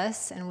to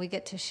us and we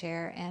get to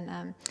share.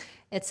 And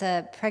it's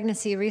a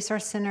pregnancy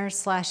resource center /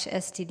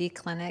 STD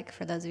clinic,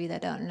 for those of you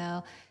that don't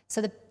know. So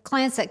the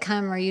clients that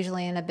come are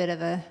usually in a bit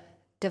of a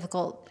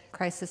difficult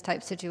crisis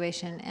type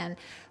situation. And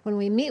when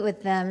we meet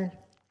with them,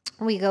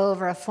 we go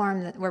over a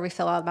form where we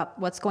fill out about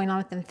what's going on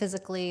with them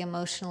physically,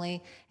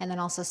 emotionally, and then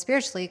also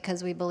spiritually,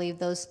 because we believe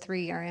those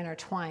three are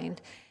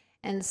intertwined.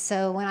 And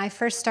so when I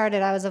first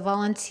started, I was a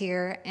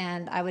volunteer,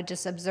 and I would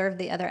just observe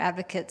the other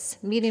advocates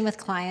meeting with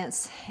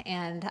clients,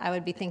 and I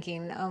would be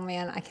thinking, oh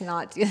man, I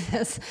cannot do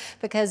this,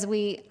 because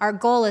our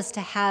goal is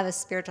to have a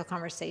spiritual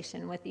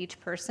conversation with each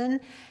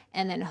person,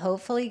 and then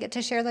hopefully get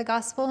to share the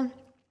gospel.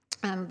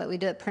 But we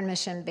do it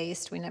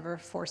permission-based. We never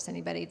force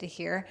anybody to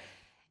hear.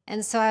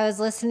 And so I was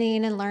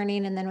listening and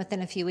learning, and then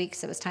within a few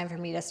weeks, it was time for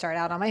me to start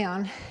out on my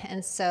own.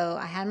 And so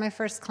I had my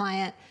first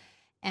client,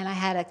 and I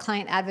had a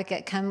client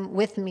advocate come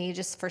with me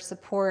just for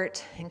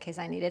support in case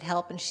I needed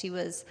help. And she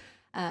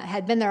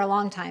had been there a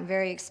long time,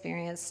 very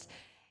experienced.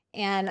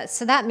 And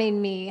so that made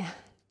me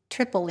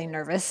triply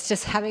nervous,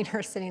 just having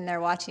her sitting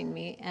there watching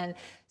me. And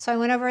so I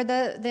went over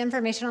the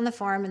information on the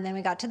form, and then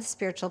we got to the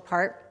spiritual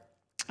part.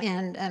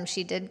 And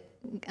she did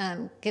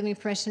give me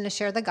permission to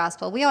share the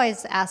gospel. We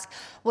always ask,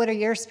 what are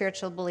your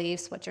spiritual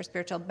beliefs? What's your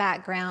spiritual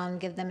background?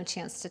 Give them a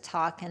chance to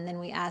talk. And then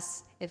we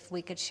ask if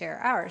we could share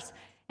ours.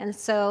 And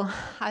so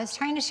I was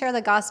trying to share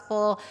the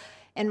gospel.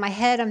 In my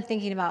head, I'm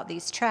thinking about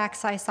these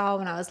tracks I saw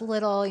when I was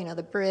little,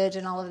 the bridge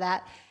and all of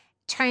that,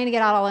 trying to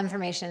get out all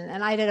information.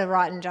 And I did a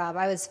rotten job.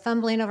 I was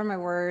fumbling over my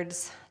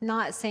words,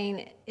 not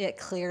saying it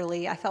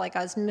clearly. I felt like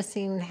I was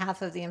missing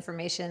half of the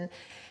information.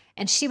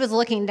 And she was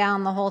looking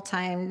down the whole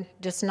time,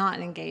 just not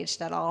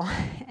engaged at all.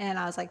 And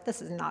I was like,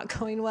 this is not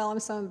going well. I'm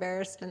so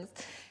embarrassed.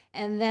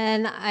 And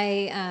then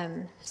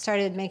I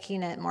started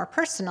making it more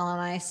personal.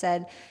 And I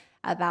said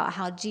about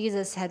how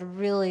Jesus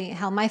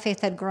how my faith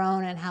had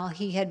grown and how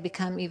he had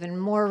become even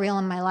more real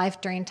in my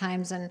life during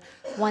times. And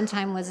one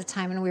time was a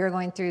time when we were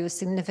going through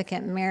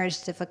significant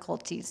marriage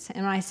difficulties.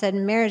 And when I said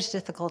marriage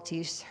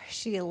difficulties,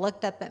 she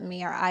looked up at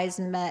me, our eyes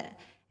met,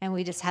 and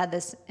we just had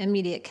this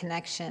immediate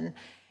connection.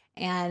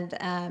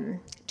 And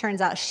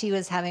turns out she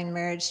was having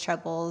marriage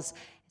troubles,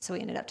 so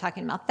we ended up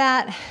talking about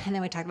that. And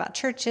then we talked about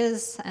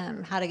churches,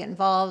 how to get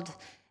involved,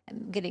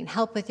 getting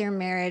help with your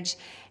marriage.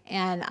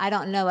 And I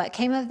don't know what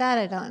came of that.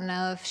 I don't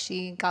know if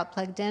she got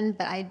plugged in,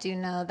 but I do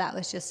know that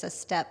was just a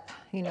step,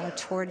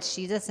 towards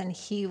Jesus, and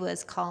he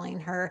was calling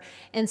her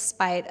in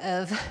spite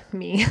of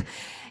me.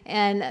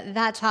 And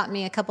that taught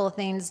me a couple of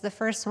things. The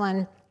first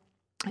one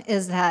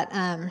is that,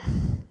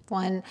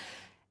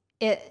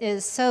 it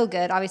is so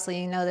good, obviously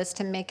you know this,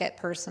 to make it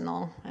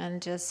personal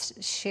and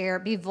just share,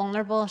 be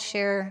vulnerable,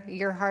 share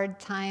your hard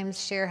times,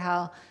 share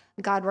how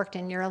God worked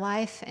in your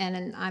life,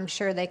 and I'm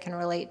sure they can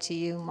relate to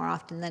you more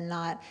often than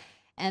not.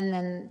 And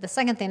then the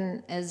second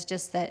thing is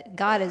just that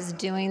God is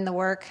doing the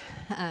work,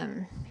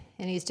 and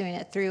he's doing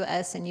it through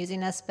us and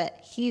using us, but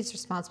he's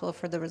responsible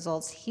for the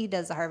results. He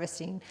does the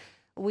harvesting.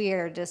 We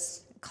are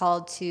just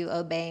called to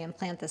obey and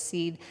plant the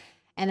seed.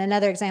 And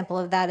another example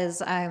of that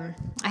is I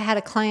had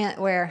a client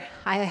where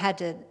I had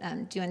to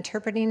do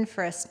interpreting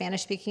for a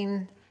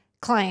Spanish-speaking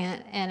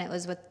client, and it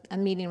was with a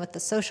meeting with the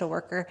social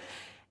worker.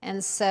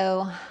 And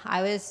so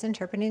I was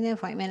interpreting the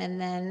appointment,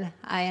 and then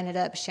I ended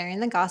up sharing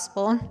the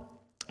gospel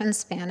in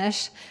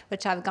Spanish,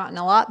 which I've gotten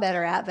a lot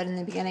better at, but in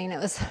the beginning it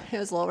was a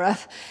little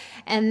rough.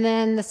 And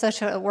then the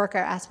social worker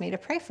asked me to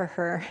pray for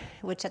her,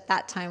 which at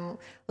that time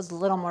was a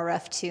little more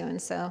rough too. And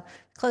so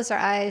closed our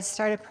eyes,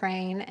 started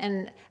praying.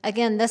 And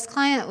again, this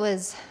client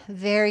was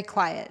very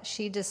quiet.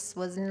 She just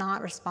was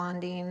not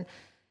responding.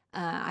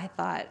 I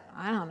thought,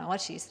 I don't know what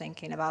she's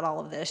thinking about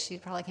all of this. She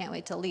probably can't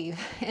wait to leave.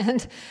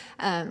 And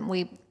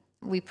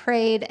we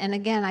prayed, and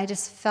again, I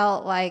just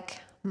felt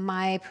like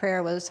my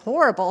prayer was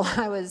horrible.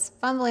 I was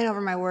fumbling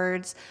over my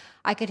words.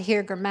 I could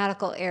hear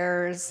grammatical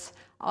errors,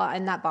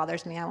 and that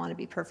bothers me. I want to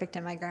be perfect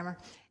in my grammar.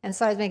 And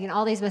so I was making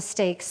all these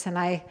mistakes, and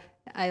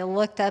I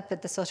looked up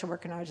at the social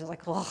worker, and I was just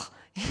like, oh,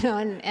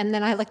 and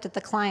then I looked at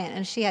the client,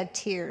 and she had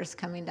tears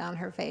coming down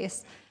her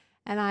face.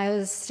 And I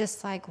was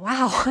just like,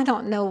 wow, I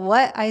don't know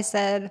what I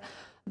said,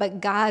 but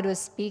God was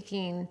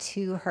speaking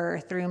to her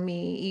through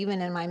me,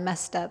 even in my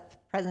messed up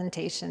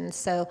presentation.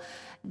 So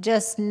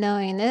just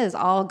knowing it is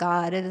all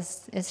God,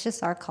 it's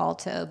just our call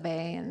to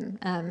obey.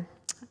 And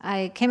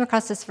I came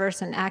across this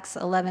verse in Acts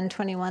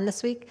 11:21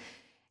 this week,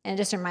 and it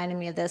just reminded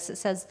me of this. It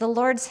says, the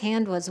Lord's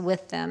hand was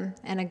with them,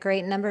 and a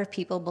great number of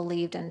people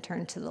believed and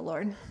turned to the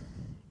Lord.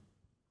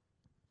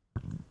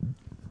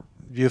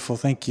 Beautiful,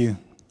 thank you.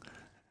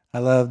 I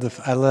love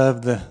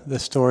the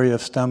story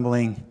of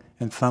stumbling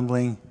and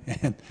fumbling,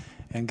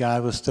 and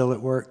God was still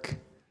at work.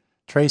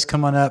 Trace,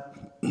 come on up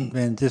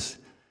and just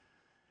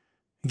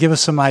give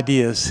us some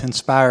ideas.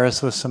 Inspire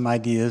us with some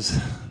ideas.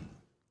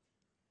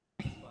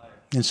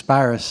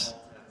 Inspire us.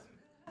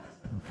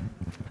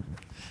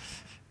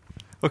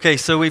 Okay,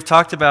 so we've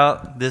talked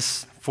about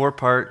this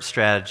 4-part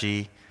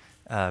strategy.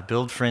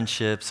 build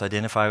friendships,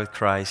 identify with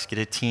Christ, get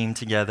a team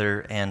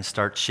together, and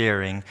start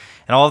sharing.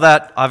 And all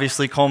that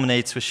obviously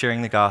culminates with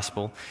sharing the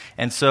gospel.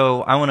 And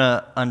so I want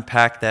to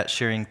unpack that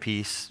sharing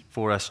piece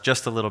for us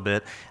just a little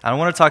bit. I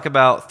want to talk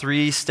about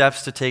 3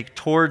 steps to take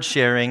towards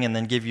sharing and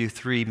then give you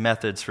 3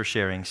 methods for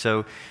sharing.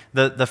 So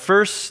the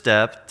first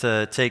step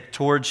to take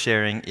towards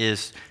sharing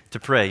is to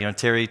pray.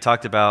 Terry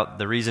talked about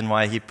the reason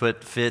why he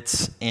put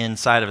F.I.T.S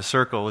inside of a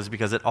circle is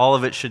because all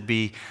of it should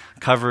be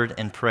covered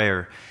in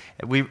prayer.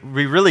 We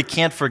really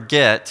can't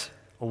forget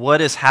what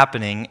is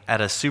happening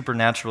at a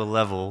supernatural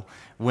level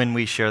when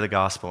we share the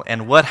gospel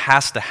and what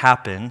has to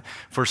happen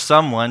for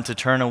someone to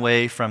turn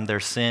away from their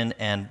sin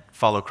and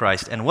follow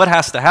Christ. And what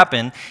has to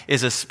happen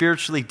is a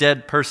spiritually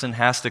dead person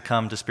has to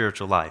come to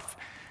spiritual life.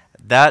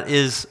 That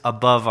is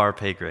above our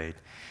pay grade.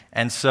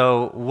 And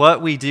so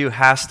what we do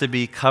has to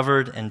be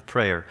covered in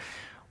prayer.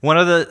 One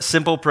of the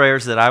simple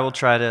prayers that I will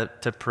try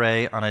to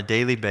pray on a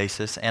daily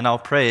basis, and I'll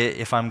pray it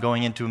if I'm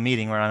going into a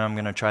meeting where I'm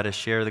going to try to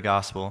share the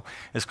gospel,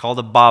 is called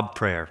a Bob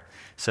prayer.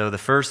 So the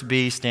first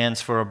B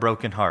stands for a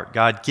broken heart.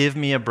 God, give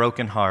me a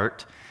broken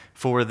heart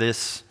for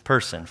this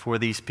person, for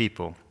these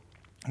people.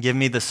 Give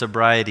me the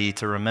sobriety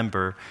to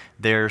remember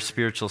their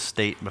spiritual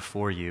state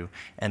before you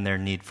and their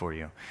need for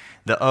you.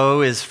 The O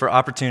is for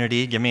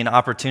opportunity. Give me an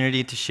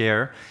opportunity to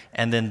share.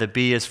 And then the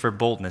B is for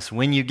boldness.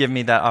 When you give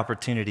me that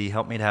opportunity,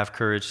 help me to have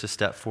courage to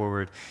step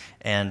forward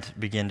and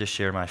begin to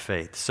share my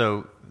faith.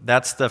 So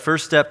that's the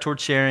first step toward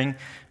sharing.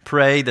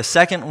 Pray. The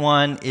second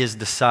one is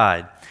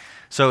decide.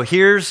 So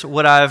here's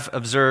what I've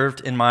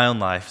observed in my own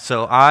life.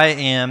 So I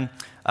am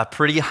a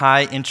pretty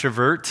high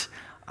introvert.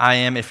 I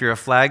am, if you're a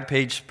flag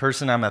page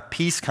person, I'm a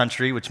peace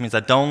country, which means I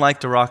don't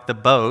like to rock the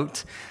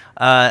boat.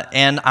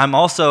 And I'm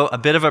also a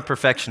bit of a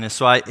perfectionist.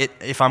 So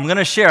if I'm going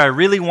to share, I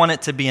really want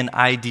it to be an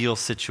ideal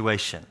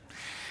situation.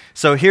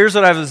 So here's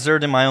what I've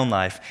observed in my own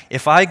life.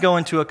 If I go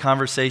into a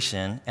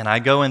conversation and I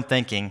go in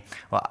thinking,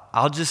 well,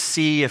 I'll just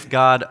see if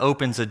God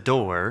opens a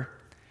door,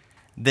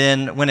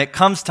 then when it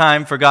comes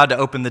time for God to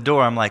open the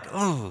door, I'm like,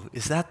 oh,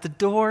 is that the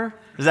door?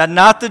 Is that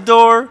not the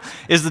door?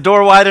 Is the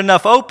door wide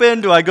enough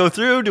open? Do I go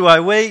through? Do I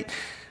wait?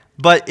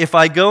 But if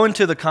I go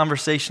into the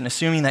conversation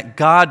assuming that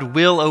God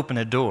will open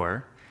a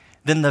door,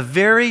 then the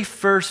very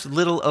first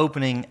little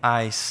opening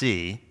I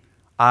see,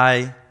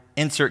 I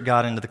insert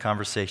God into the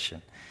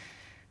conversation.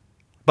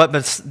 But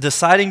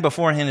deciding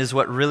beforehand is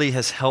what really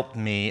has helped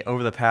me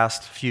over the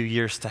past few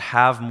years to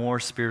have more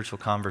spiritual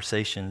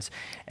conversations.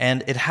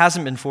 And it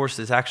hasn't been forced,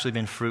 it's actually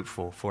been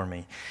fruitful for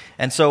me.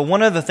 And so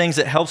one of the things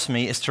that helps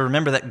me is to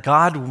remember that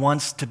God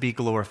wants to be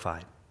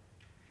glorified.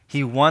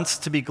 He wants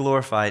to be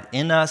glorified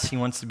in us. He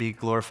wants to be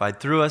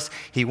glorified through us.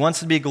 He wants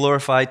to be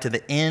glorified to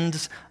the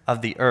ends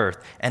of the earth.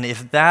 And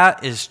if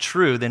that is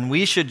true, then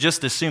we should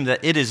just assume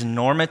that it is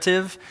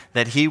normative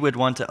that He would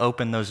want to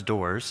open those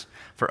doors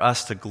for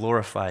us to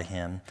glorify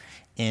Him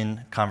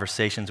in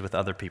conversations with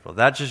other people.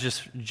 That should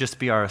just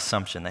be our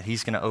assumption, that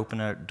He's going to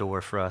open a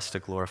door for us to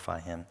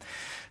glorify Him.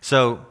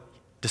 So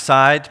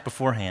decide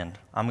beforehand.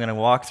 I'm going to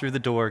walk through the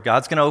door.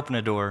 God's going to open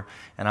a door,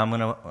 and I'm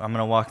going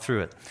to walk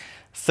through it.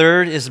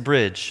 Third is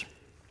bridge.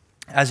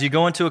 As you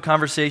go into a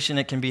conversation,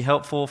 it can be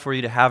helpful for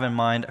you to have in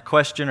mind a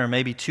question or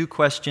maybe 2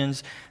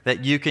 questions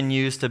that you can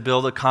use to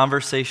build a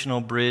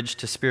conversational bridge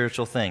to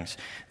spiritual things.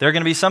 There are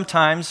going to be some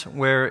times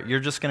where you're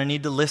just going to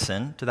need to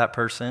listen to that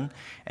person,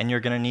 and you're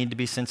going to need to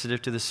be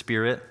sensitive to the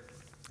Spirit,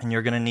 and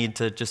you're going to need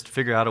to just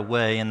figure out a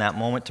way in that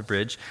moment to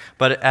bridge.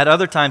 But at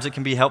other times, it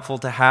can be helpful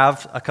to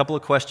have a couple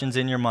of questions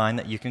in your mind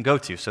that you can go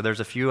to. So there's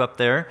a few up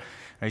there.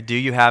 Do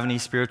you have any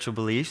spiritual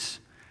beliefs?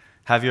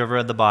 Have you ever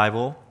read the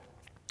Bible?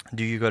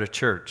 Do you go to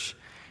church?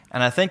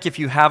 And I think if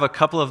you have a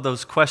couple of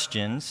those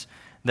questions,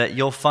 that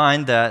you'll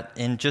find that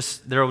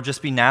there will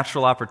just be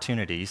natural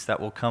opportunities that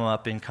will come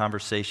up in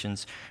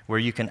conversations where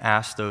you can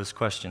ask those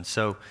questions.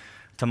 So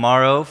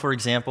tomorrow, for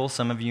example,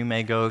 some of you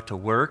may go to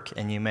work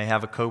and you may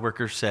have a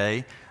coworker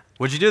say,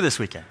 "What'd you do this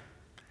weekend?"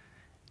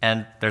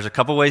 And there's a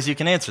couple ways you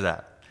can answer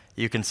that.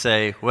 You can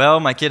say, "Well,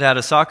 my kid had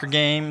a soccer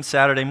game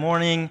Saturday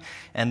morning,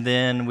 and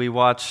then we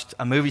watched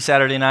a movie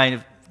Saturday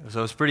night. So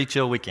it was a pretty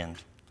chill weekend."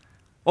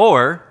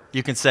 Or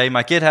you can say,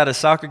 "My kid had a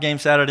soccer game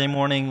Saturday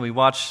morning, we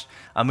watched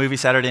a movie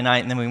Saturday night,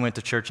 and then we went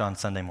to church on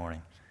Sunday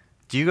morning."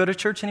 Do you go to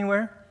church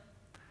anywhere?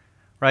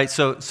 Right?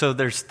 So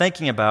there's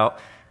thinking about,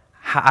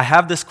 I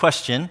have this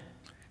question,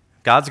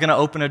 God's going to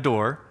open a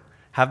door,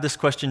 have this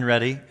question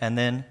ready, and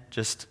then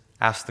just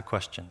ask the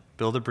question.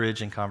 Build a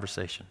bridge in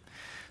conversation.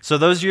 So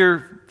those are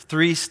your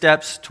 3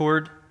 steps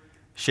toward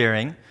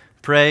sharing.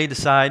 Pray,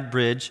 decide,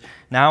 bridge.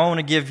 Now I want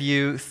to give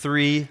you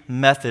 3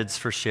 methods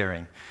for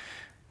sharing.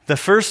 The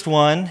first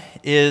one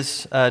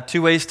is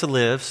 2 ways to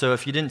live. So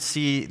if you didn't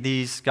see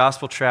these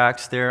gospel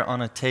tracts, they're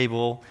on a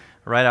table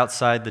right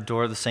outside the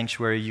door of the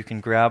sanctuary. You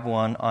can grab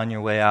one on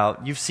your way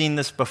out. You've seen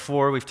this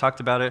before. We've talked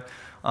about it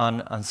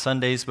on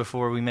Sundays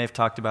before. We may have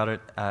talked about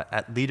it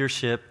at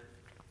leadership.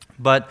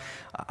 But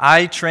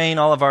I train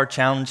all of our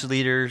challenge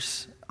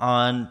leaders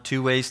on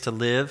 2 ways to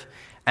live.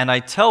 And I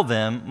tell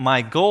them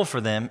my goal for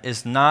them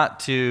is not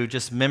to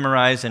just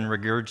memorize and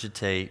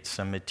regurgitate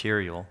some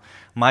material.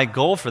 My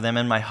goal for them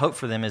and my hope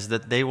for them is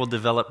that they will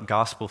develop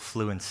gospel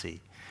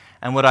fluency.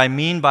 And what I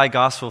mean by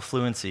gospel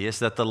fluency is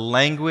that the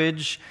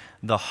language,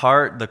 the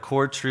heart, the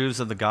core truths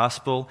of the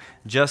gospel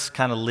just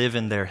kind of live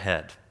in their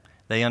head.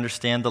 They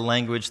understand the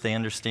language, they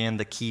understand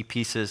the key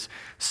pieces,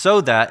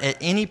 so that at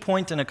any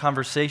point in a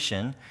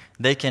conversation,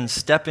 they can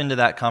step into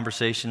that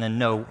conversation and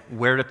know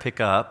where to pick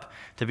up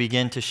to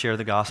begin to share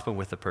the gospel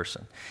with the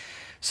person.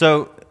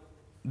 So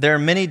there are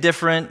many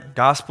different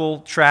gospel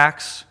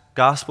tracks,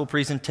 gospel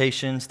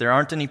presentations. There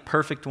aren't any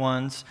perfect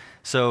ones.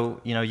 So,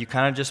 you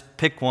kind of just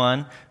pick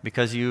one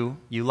because you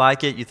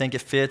like it, you think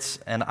it fits.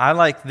 And I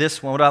like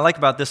this one. What I like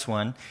about this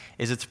one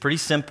is it's pretty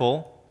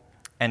simple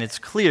and it's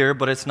clear,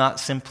 but it's not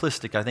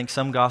simplistic. I think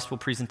some gospel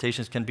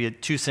presentations can be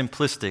too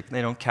simplistic.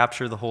 They don't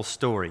capture the whole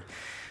story.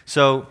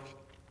 So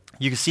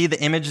you can see the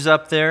images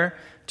up there.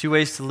 2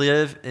 Ways to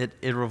Live.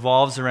 It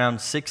revolves around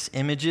 6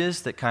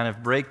 images that kind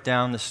of break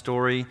down the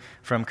story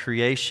from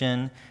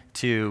creation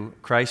to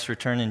Christ's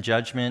return and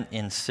judgment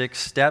in 6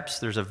 steps.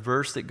 There's a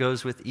verse that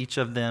goes with each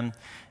of them.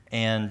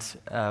 And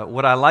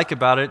what I like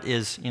about it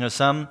is,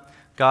 some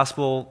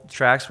gospel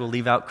tracts will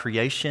leave out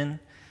creation,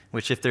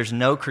 which if there's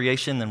no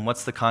creation, then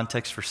what's the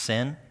context for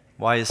sin?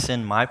 Why is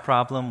sin my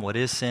problem? What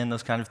is sin?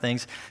 Those kind of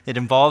things. It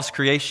involves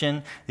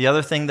creation. The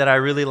other thing that I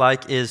really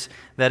like is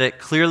that it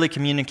clearly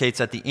communicates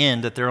at the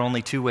end that there are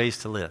only 2 ways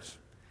to live.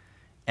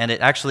 And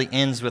it actually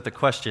ends with a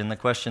question. The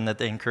question that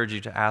they encourage you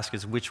to ask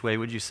is, which way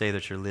would you say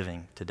that you're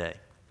living today?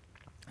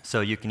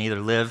 So you can either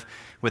live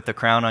with the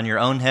crown on your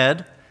own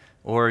head,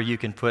 or you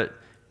can put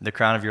the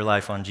crown of your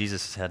life on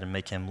Jesus' head and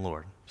make him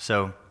Lord.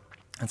 So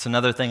that's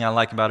another thing I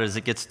like about it is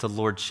it gets to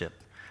lordship.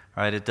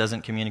 Right? It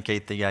doesn't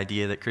communicate the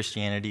idea that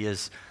Christianity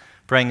is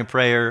praying a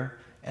prayer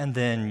and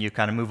then you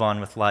kind of move on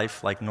with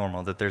life like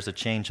normal, that there's a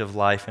change of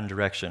life and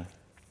direction.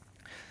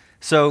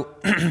 So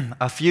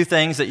a few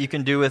things that you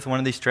can do with one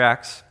of these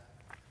tracts.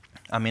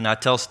 I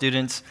tell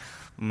students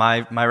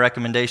my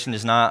recommendation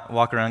is not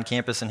walk around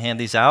campus and hand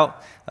these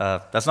out.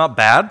 That's not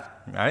bad,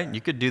 right?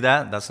 You could do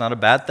that. That's not a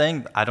bad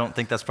thing. I don't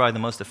think that's probably the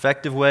most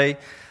effective way.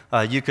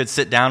 You could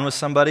sit down with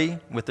somebody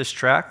with this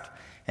tract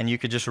and you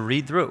could just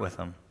read through it with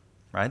them.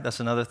 Right? That's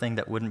another thing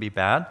that wouldn't be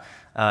bad.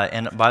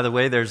 And by the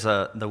way, there's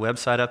the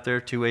website up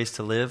there, 2 Ways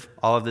to Live.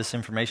 All of this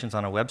information's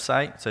on a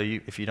website. So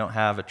if you don't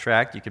have a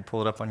tract, you could pull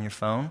it up on your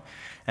phone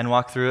and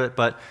walk through it.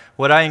 But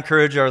what I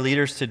encourage our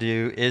leaders to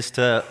do is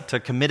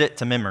to commit it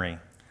to memory,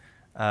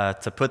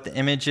 to put the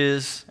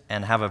images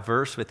and have a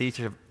verse with each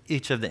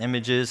of the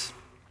images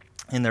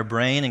in their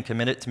brain and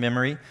commit it to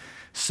memory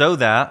so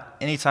that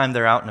anytime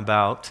they're out and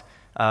about,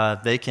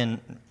 they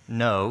can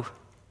know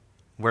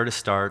where to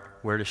start,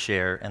 where to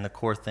share, and the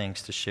core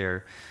things to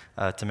share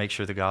to make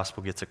sure the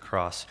gospel gets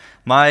across.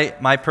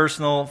 My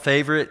personal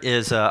favorite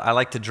is I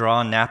like to draw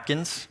on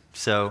napkins.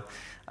 So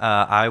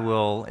I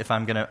will, if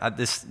I'm going to,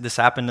 this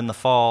happened in the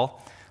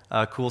fall,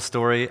 cool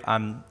story.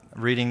 I'm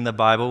reading the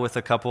Bible with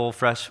a couple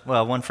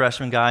one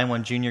freshman guy and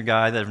one junior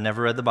guy that have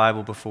never read the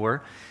Bible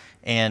before.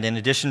 And in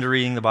addition to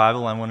reading the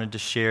Bible, I wanted to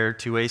share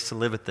 2 Ways to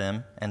Live with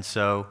them. And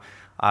so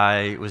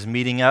I was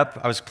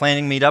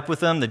planning to meet up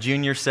with him. The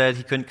junior said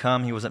he couldn't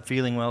come. He wasn't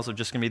feeling well, so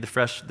just going to be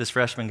this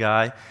freshman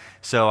guy.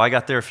 So I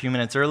got there a few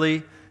minutes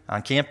early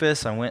on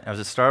campus. I was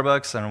at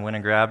Starbucks, and I went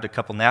and grabbed a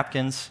couple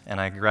napkins,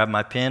 and I grabbed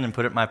my pen and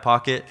put it in my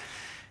pocket,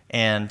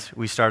 and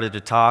we started to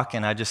talk,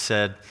 and I just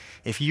said,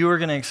 if you were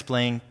going to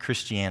explain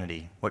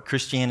Christianity, what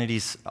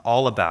Christianity's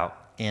all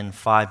about in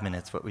 5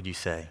 minutes, what would you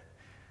say?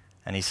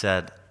 And he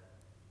said,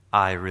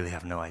 I really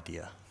have no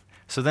idea.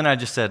 So then I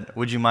just said,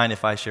 would you mind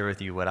if I share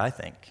with you what I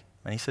think?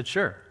 And he said,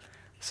 sure.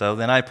 So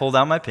then I pulled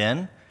out my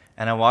pen,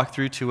 and I walked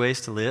through 2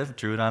 Ways to Live,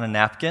 drew it on a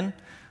napkin,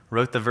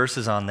 wrote the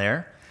verses on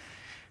there.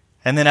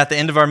 And then at the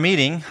end of our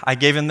meeting, I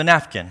gave him the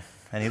napkin,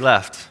 and he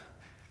left.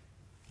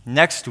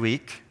 Next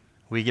week,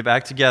 we get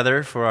back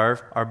together for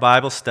our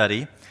Bible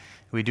study.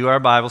 We do our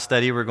Bible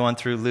study. We're going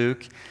through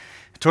Luke.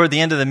 Toward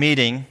the end of the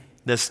meeting,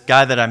 this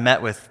guy that I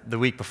met with the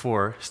week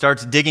before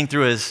starts digging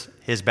through his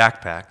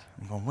backpack.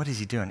 I'm going, what is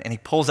he doing? And he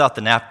pulls out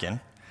the napkin,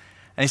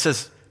 and he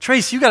says,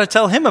 Trace, you got to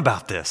tell him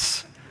about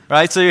this,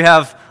 right? So you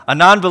have a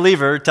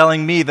non-believer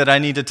telling me that I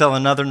need to tell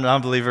another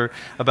non-believer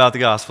about the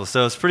gospel.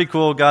 So it's pretty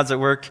cool. God's at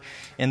work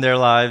in their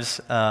lives.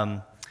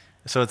 So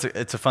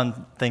it's a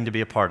fun thing to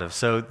be a part of.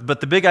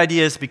 But the big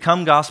idea is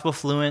become gospel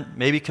fluent,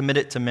 maybe commit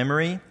it to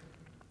memory.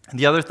 And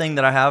the other thing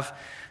that I have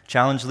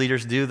challenged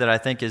leaders do that I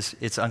think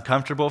it's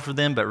uncomfortable for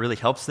them but really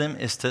helps them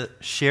is to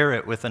share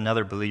it with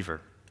another believer.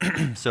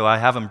 So I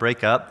have them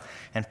break up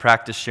and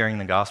practice sharing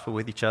the gospel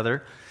with each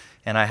other.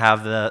 And I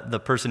have the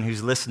person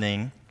who's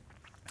listening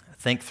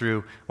think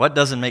through what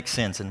doesn't make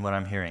sense in what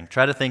I'm hearing.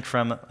 Try to think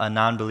from a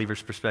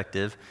non-believer's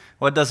perspective.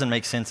 What doesn't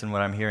make sense in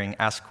what I'm hearing?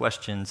 Ask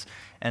questions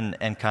and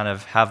kind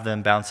of have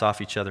them bounce off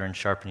each other and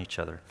sharpen each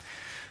other.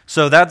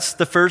 So that's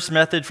the first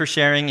method for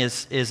sharing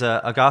is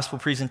a gospel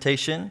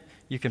presentation.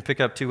 You can pick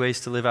up 2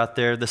 Ways to Live out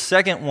there. The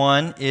second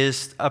one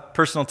is a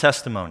personal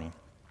testimony.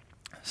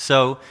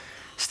 So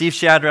Steve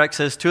Shadrach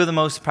says, 2 of the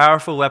most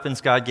powerful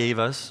weapons God gave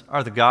us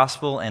are the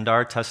gospel and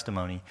our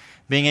testimony.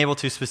 Being able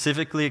to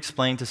specifically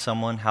explain to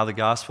someone how the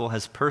gospel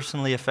has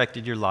personally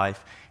affected your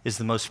life is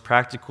the most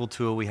practical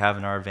tool we have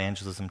in our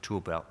evangelism tool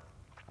belt.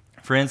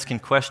 Friends can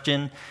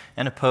question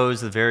and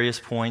oppose the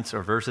various points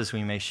or verses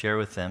we may share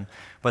with them,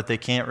 but they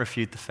can't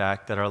refute the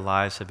fact that our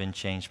lives have been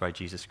changed by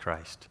Jesus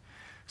Christ.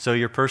 So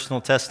your personal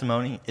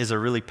testimony is a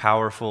really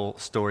powerful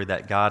story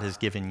that God has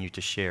given you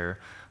to share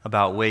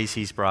about ways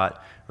he's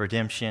brought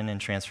redemption and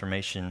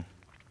transformation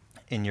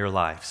in your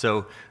life.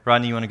 So,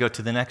 Rodney, you want to go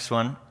to the next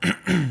one?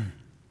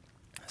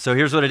 So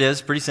here's what it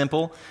is, pretty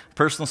simple.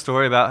 Personal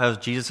story about how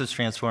Jesus has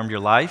transformed your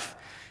life.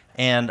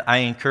 And I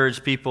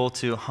encourage people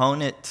to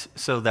hone it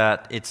so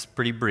that it's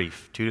pretty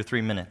brief, 2 to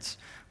 3 minutes.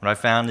 What I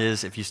found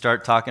is if you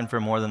start talking for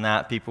more than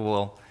that, people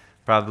will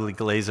probably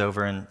glaze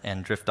over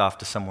and drift off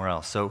to somewhere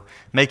else. So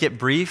make it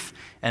brief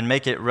and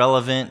make it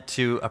relevant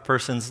to a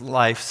person's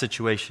life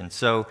situation.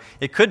 So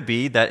it could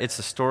be that it's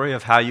a story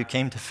of how you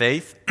came to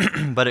faith,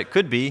 but it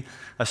could be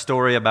a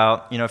story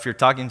about, if you're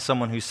talking to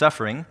someone who's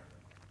suffering,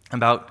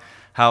 about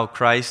how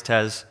Christ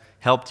has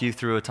helped you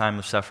through a time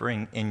of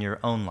suffering in your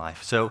own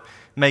life. So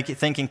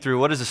thinking through,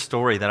 what is a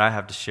story that I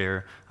have to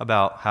share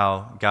about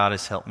how God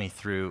has helped me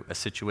through a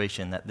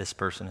situation that this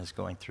person is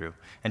going through?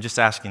 And just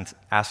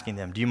asking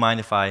them, do you mind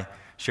if I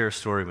share a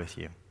story with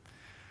you?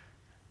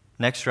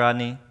 Next,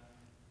 Rodney.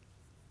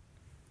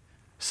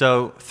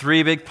 So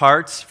 3 big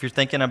parts. If you're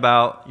thinking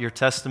about your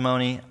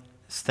testimony,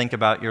 think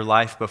about your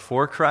life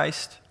before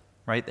Christ,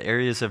 right? The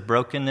areas of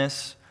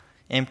brokenness,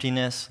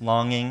 emptiness,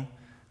 longing,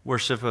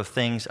 worship of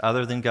things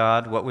other than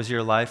God. What was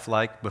your life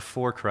like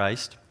before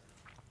Christ?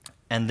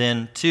 And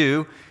then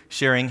 2,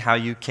 sharing how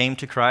you came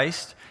to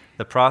Christ,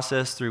 the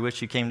process through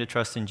which you came to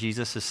trust in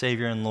Jesus as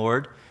Savior and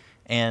Lord.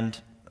 And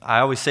I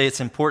always say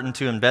it's important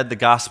to embed the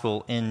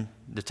gospel in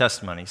the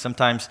testimony.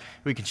 Sometimes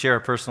we can share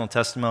a personal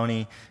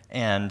testimony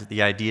and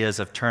the ideas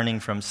of turning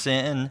from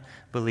sin,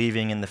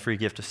 believing in the free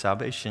gift of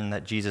salvation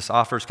that Jesus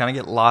offers kind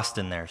of get lost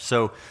in there.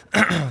 So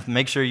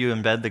make sure you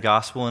embed the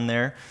gospel in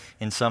there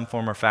in some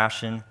form or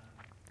fashion.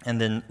 And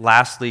then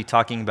lastly,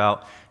 talking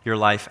about your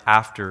life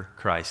after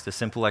Christ, a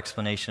simple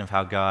explanation of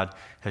how God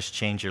has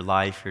changed your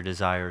life, your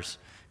desires,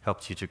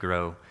 helped you to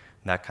grow,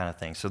 that kind of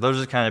thing. So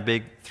those are kind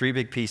of 3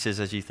 big pieces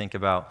as you think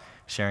about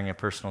sharing a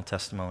personal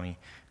testimony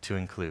to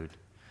include.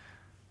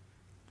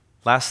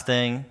 Last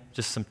thing,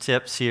 just some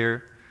tips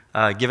here.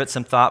 Give it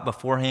some thought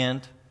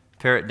beforehand.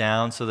 Pare it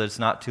down so that it's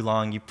not too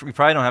long. You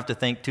probably don't have to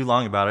think too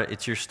long about it.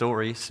 It's your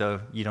story,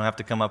 so you don't have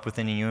to come up with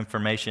any new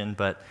information,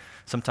 but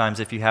sometimes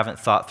if you haven't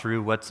thought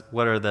through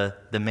what are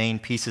the main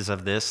pieces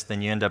of this,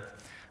 then you end up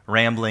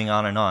rambling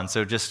on and on.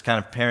 So just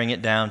kind of paring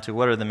it down to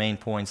what are the main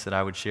points that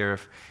I would share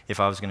if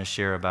I was going to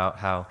share about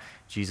how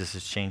Jesus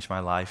has changed my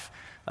life.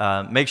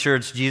 Make sure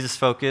it's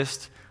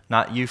Jesus-focused,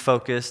 not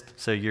you-focused.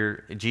 So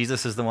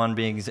Jesus is the one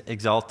being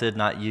exalted,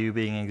 not you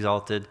being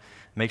exalted.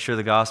 Make sure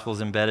the gospel is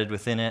embedded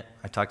within it.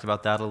 I talked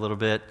about that a little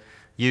bit.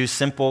 Use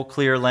simple,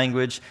 clear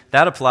language.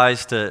 That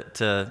applies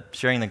to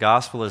sharing the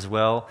gospel as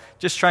well.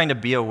 Just trying to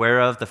be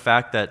aware of the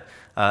fact that,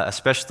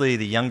 especially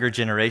the younger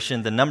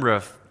generation, the number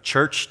of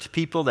churched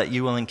people that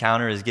you will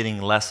encounter is getting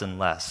less and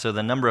less. So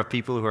the number of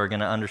people who are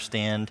going to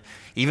understand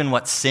even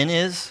what sin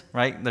is,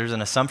 right? There's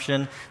an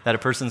assumption that a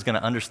person's going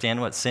to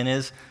understand what sin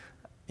is.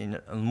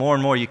 More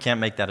and more, you can't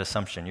make that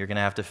assumption. You're going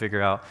to have to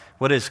figure out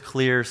what is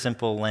clear,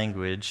 simple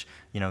language,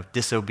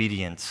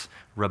 disobedience,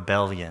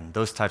 rebellion,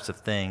 those types of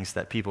things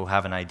that people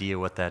have an idea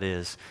what that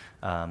is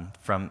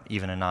from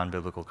even a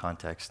non-biblical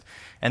context.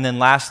 And then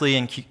lastly,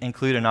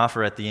 include an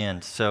offer at the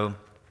end. So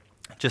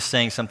just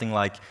saying something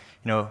like,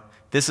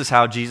 this is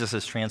how Jesus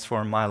has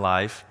transformed my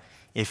life.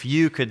 If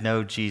you could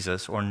know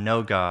Jesus or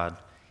know God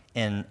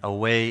in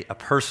a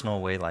personal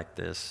way like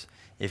this,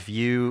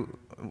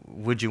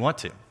 would you want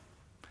to?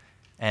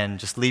 And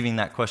just leaving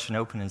that question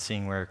open and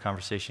seeing where a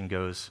conversation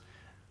goes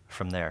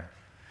from there.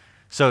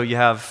 So you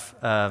have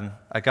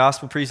a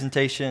gospel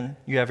presentation,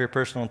 you have your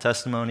personal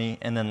testimony,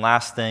 and then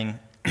last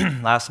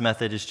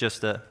method is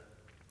just a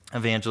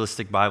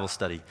evangelistic Bible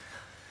study,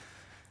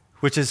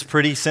 which is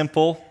pretty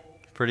simple,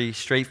 pretty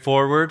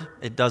straightforward.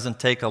 It doesn't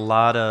take a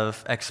lot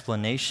of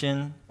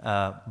explanation,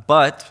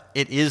 but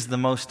it is the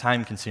most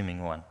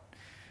time-consuming one.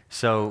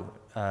 So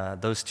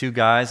those 2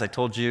 guys, I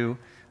told you,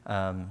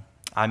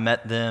 I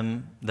met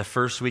them the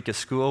first week of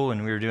school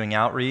when we were doing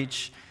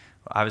outreach.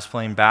 I was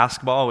playing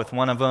basketball with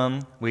one of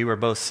them. We were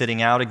both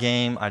sitting out a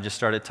game. I just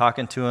started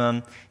talking to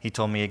him. He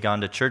told me he had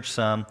gone to church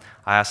some.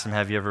 I asked him,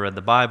 have you ever read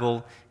the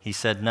Bible? He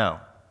said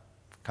no.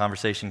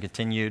 Conversation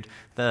continued.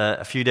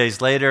 A few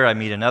days later, I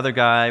meet another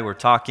guy. We're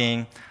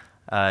talking.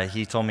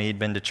 He told me he'd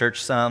been to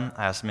church some.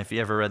 I asked him if he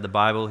ever read the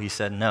Bible. He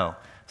said no.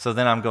 So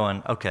then I'm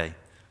going, okay,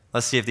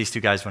 let's see if these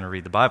 2 guys want to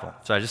read the Bible.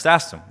 So I just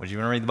asked them, would you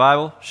want to read the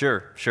Bible?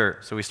 Sure.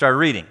 So we started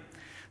reading.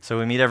 So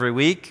we meet every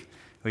week.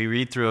 We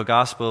read through a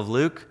Gospel of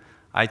Luke.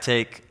 I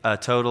take a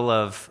total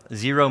of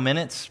 0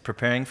 minutes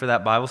preparing for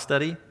that Bible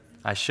study.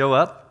 I show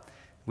up.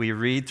 We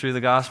read through the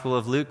Gospel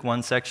of Luke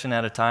 1 section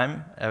at a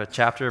time, a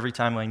chapter every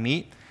time we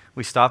meet.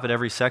 We stop at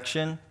every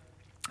section.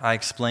 I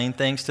explain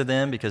things to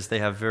them because they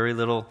have very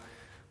little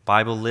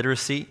Bible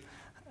literacy.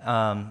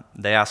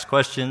 They ask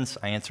questions,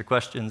 I answer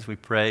questions, we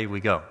pray, we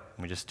go.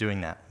 We're just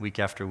doing that week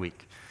after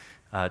week,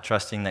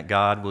 trusting that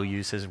God will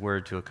use His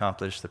Word to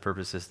accomplish the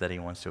purposes that He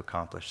wants to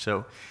accomplish.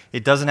 So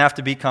it doesn't have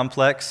to be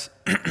complex.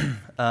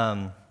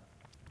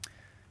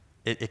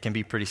 It can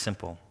be pretty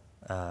simple.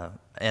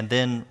 And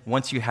then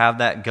once you have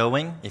that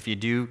going, if you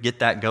do get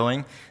that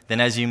going,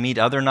 then as you meet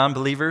other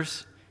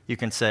non-believers, you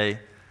can say,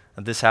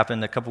 this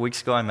happened a couple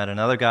weeks ago. I met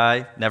another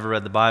guy, never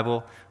read the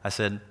Bible. I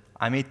said,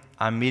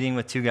 I'm meeting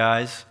with 2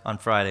 guys on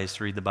Fridays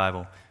to read the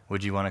Bible.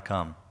 Would you want to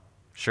come?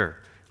 Sure.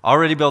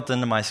 Already built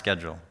into my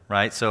schedule,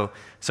 right? So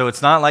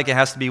it's not like it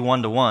has to be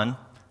one-to-one.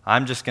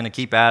 I'm just going to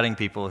keep adding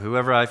people.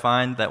 Whoever I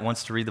find that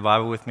wants to read the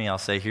Bible with me, I'll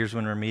say, here's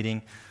when we're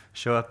meeting.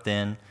 Show up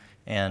then,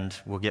 and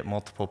we'll get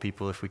multiple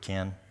people if we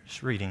can,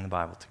 just reading the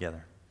Bible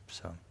together.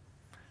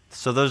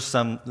 So those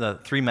are the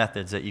 3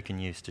 methods that you can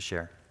use to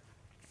share.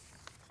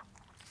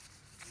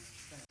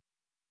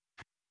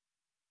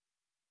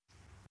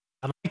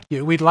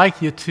 We'd like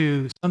you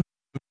to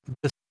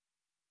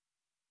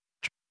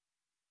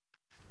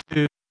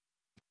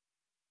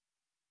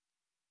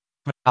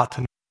out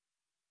to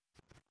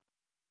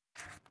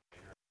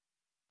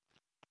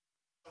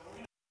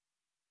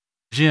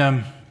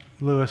Jim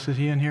Lewis, is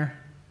he in here?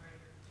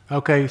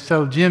 Okay,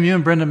 so Jim, you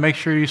and Brenda, make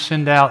sure you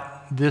send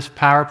out this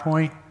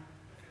PowerPoint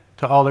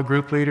to all the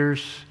group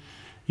leaders.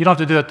 You don't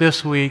have to do it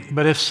this week,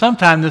 but if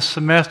sometime this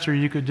semester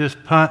you could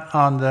just punt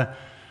on the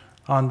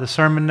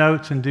sermon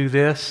notes and do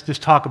this,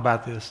 just talk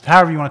about this,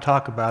 however you want to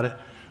talk about it,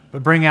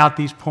 but bring out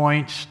these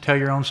points, tell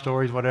your own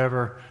stories,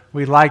 whatever.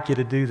 We'd like you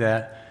to do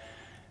that.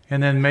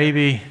 And then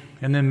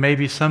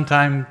maybe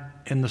sometime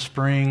in the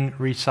spring,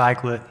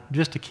 recycle it,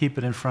 just to keep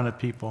it in front of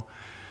people.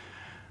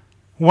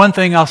 One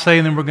thing I'll say,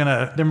 and then we're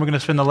gonna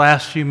spend the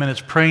last few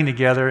minutes praying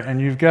together.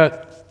 And you've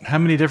got, how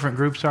many different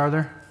groups are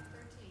there?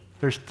 13.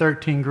 There's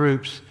 13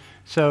 groups.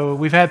 So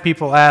we've had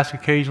people ask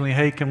occasionally,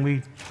 hey, can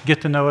we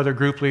get to know other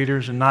group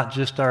leaders and not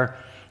just the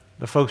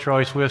folks we're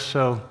always with?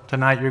 So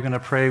tonight you're going to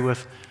pray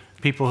with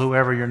people,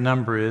 whoever your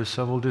number is.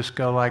 So we'll just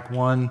go like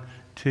 1,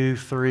 2,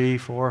 3,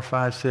 4,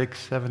 5, 6,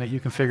 7, 8.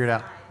 You can figure it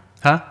out.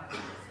 Huh?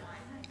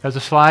 There's a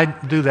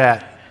slide? Do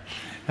that.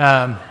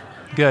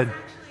 Good.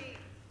 Actually,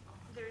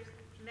 there's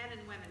men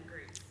and women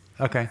groups.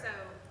 Okay.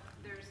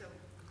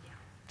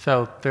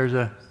 So there's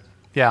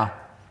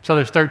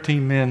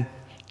 13 men.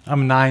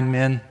 I'm 9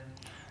 men.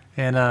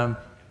 And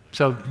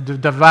so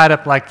divide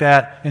up like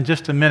that in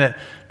just a minute.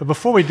 But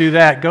before we do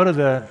that,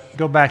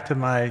 go back to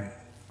my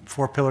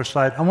 4-pillar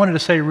slide. I wanted to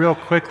say real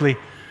quickly,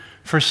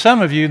 for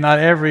some of you, not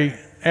every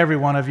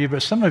one of you,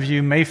 but some of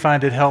you may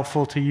find it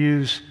helpful to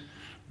use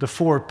the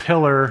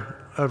 4-pillar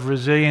of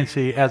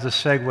resiliency as a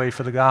segue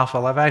for the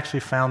gospel. I've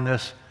actually found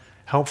this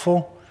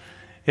helpful.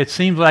 It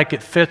seems like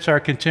it fits our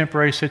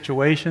contemporary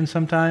situation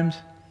sometimes.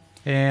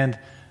 And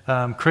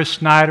Chris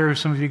Snyder, who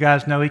some of you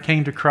guys know, he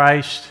came to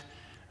Christ.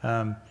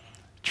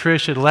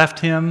 Trish had left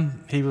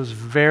him. He was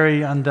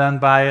very undone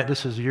by it.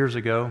 This is years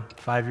ago,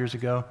 5 years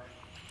ago.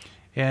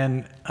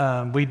 And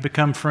we'd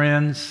become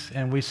friends,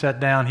 and we sat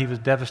down. He was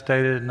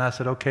devastated, and I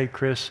said, okay,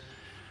 Chris,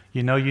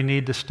 you know you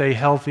need to stay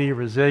healthy,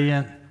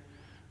 resilient.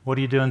 What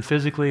are you doing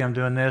physically? I'm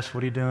doing this.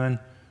 What are you doing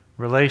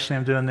relationally?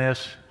 I'm doing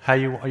this. Are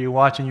you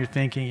watching your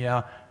thinking?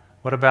 Yeah.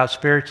 What about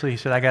spiritually? He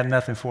said, I got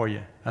nothing for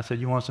you. I said,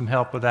 you want some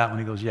help with that one?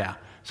 He goes, yeah.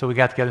 So we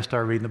got together and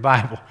started reading the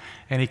Bible,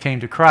 and he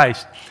came to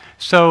Christ.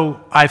 So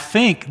I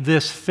think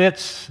this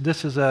fits.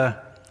 This is the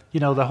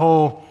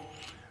whole,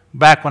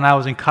 back when I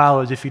was in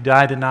college, if you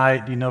die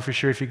tonight, do you know for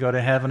sure if you go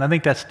to heaven? I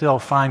think that's still a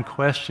fine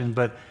question,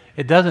 but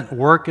it doesn't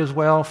work as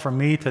well for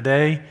me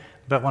today.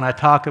 But when I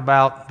talk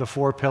about the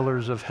 4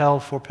 pillars of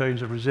health, 4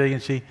 pillars of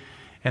resiliency,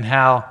 and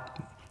how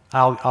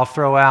I'll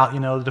throw out,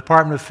 the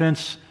Department of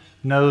Defense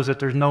knows that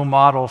there's no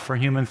model for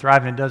human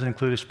thriving. It doesn't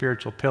include a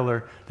spiritual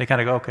pillar. They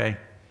kind of go, okay,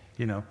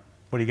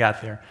 what do you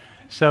got there?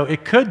 So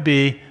it could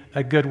be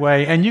a good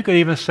way, and you could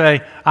even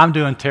say, I'm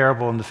doing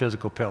terrible in the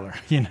physical pillar,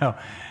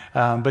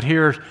 but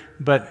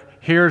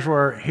here's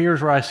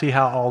where I see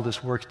how all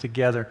this works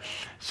together.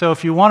 So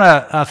if you want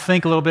to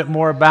think a little bit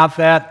more about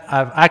that,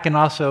 I can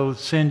also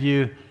send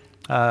you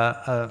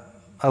a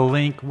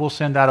link. We'll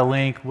send out a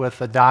link with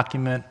a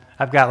document.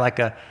 I've got like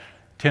a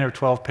 10 or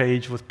 12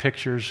 page with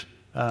pictures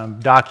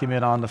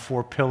document on the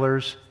 4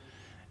 pillars.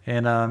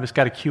 And it's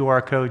got a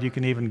QR code. You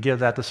can even give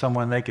that to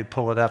someone. They could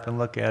pull it up and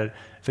look at it.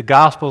 The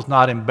gospel's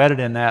not embedded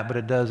in that, but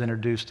it does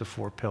introduce the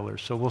 4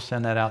 pillars. So we'll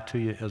send that out to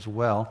you as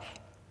well.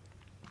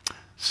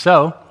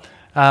 So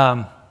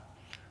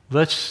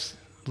let's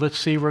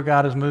see where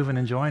God is moving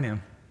and join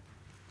Him.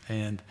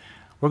 And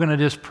we're going to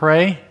just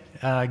pray.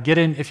 Get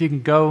in, if you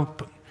can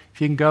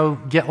go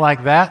get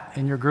like that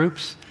in your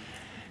groups.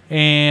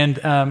 And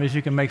if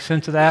you can make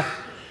sense of that.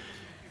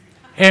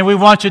 And we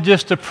want you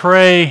just to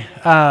pray.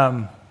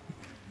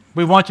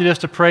 We want you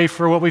just to pray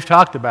for what we've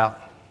talked about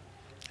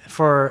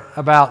for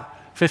about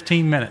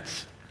 15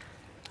 minutes.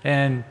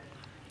 And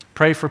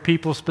pray for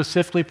people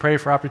specifically, pray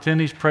for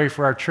opportunities, pray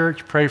for our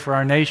church, pray for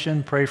our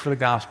nation, pray for the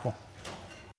gospel.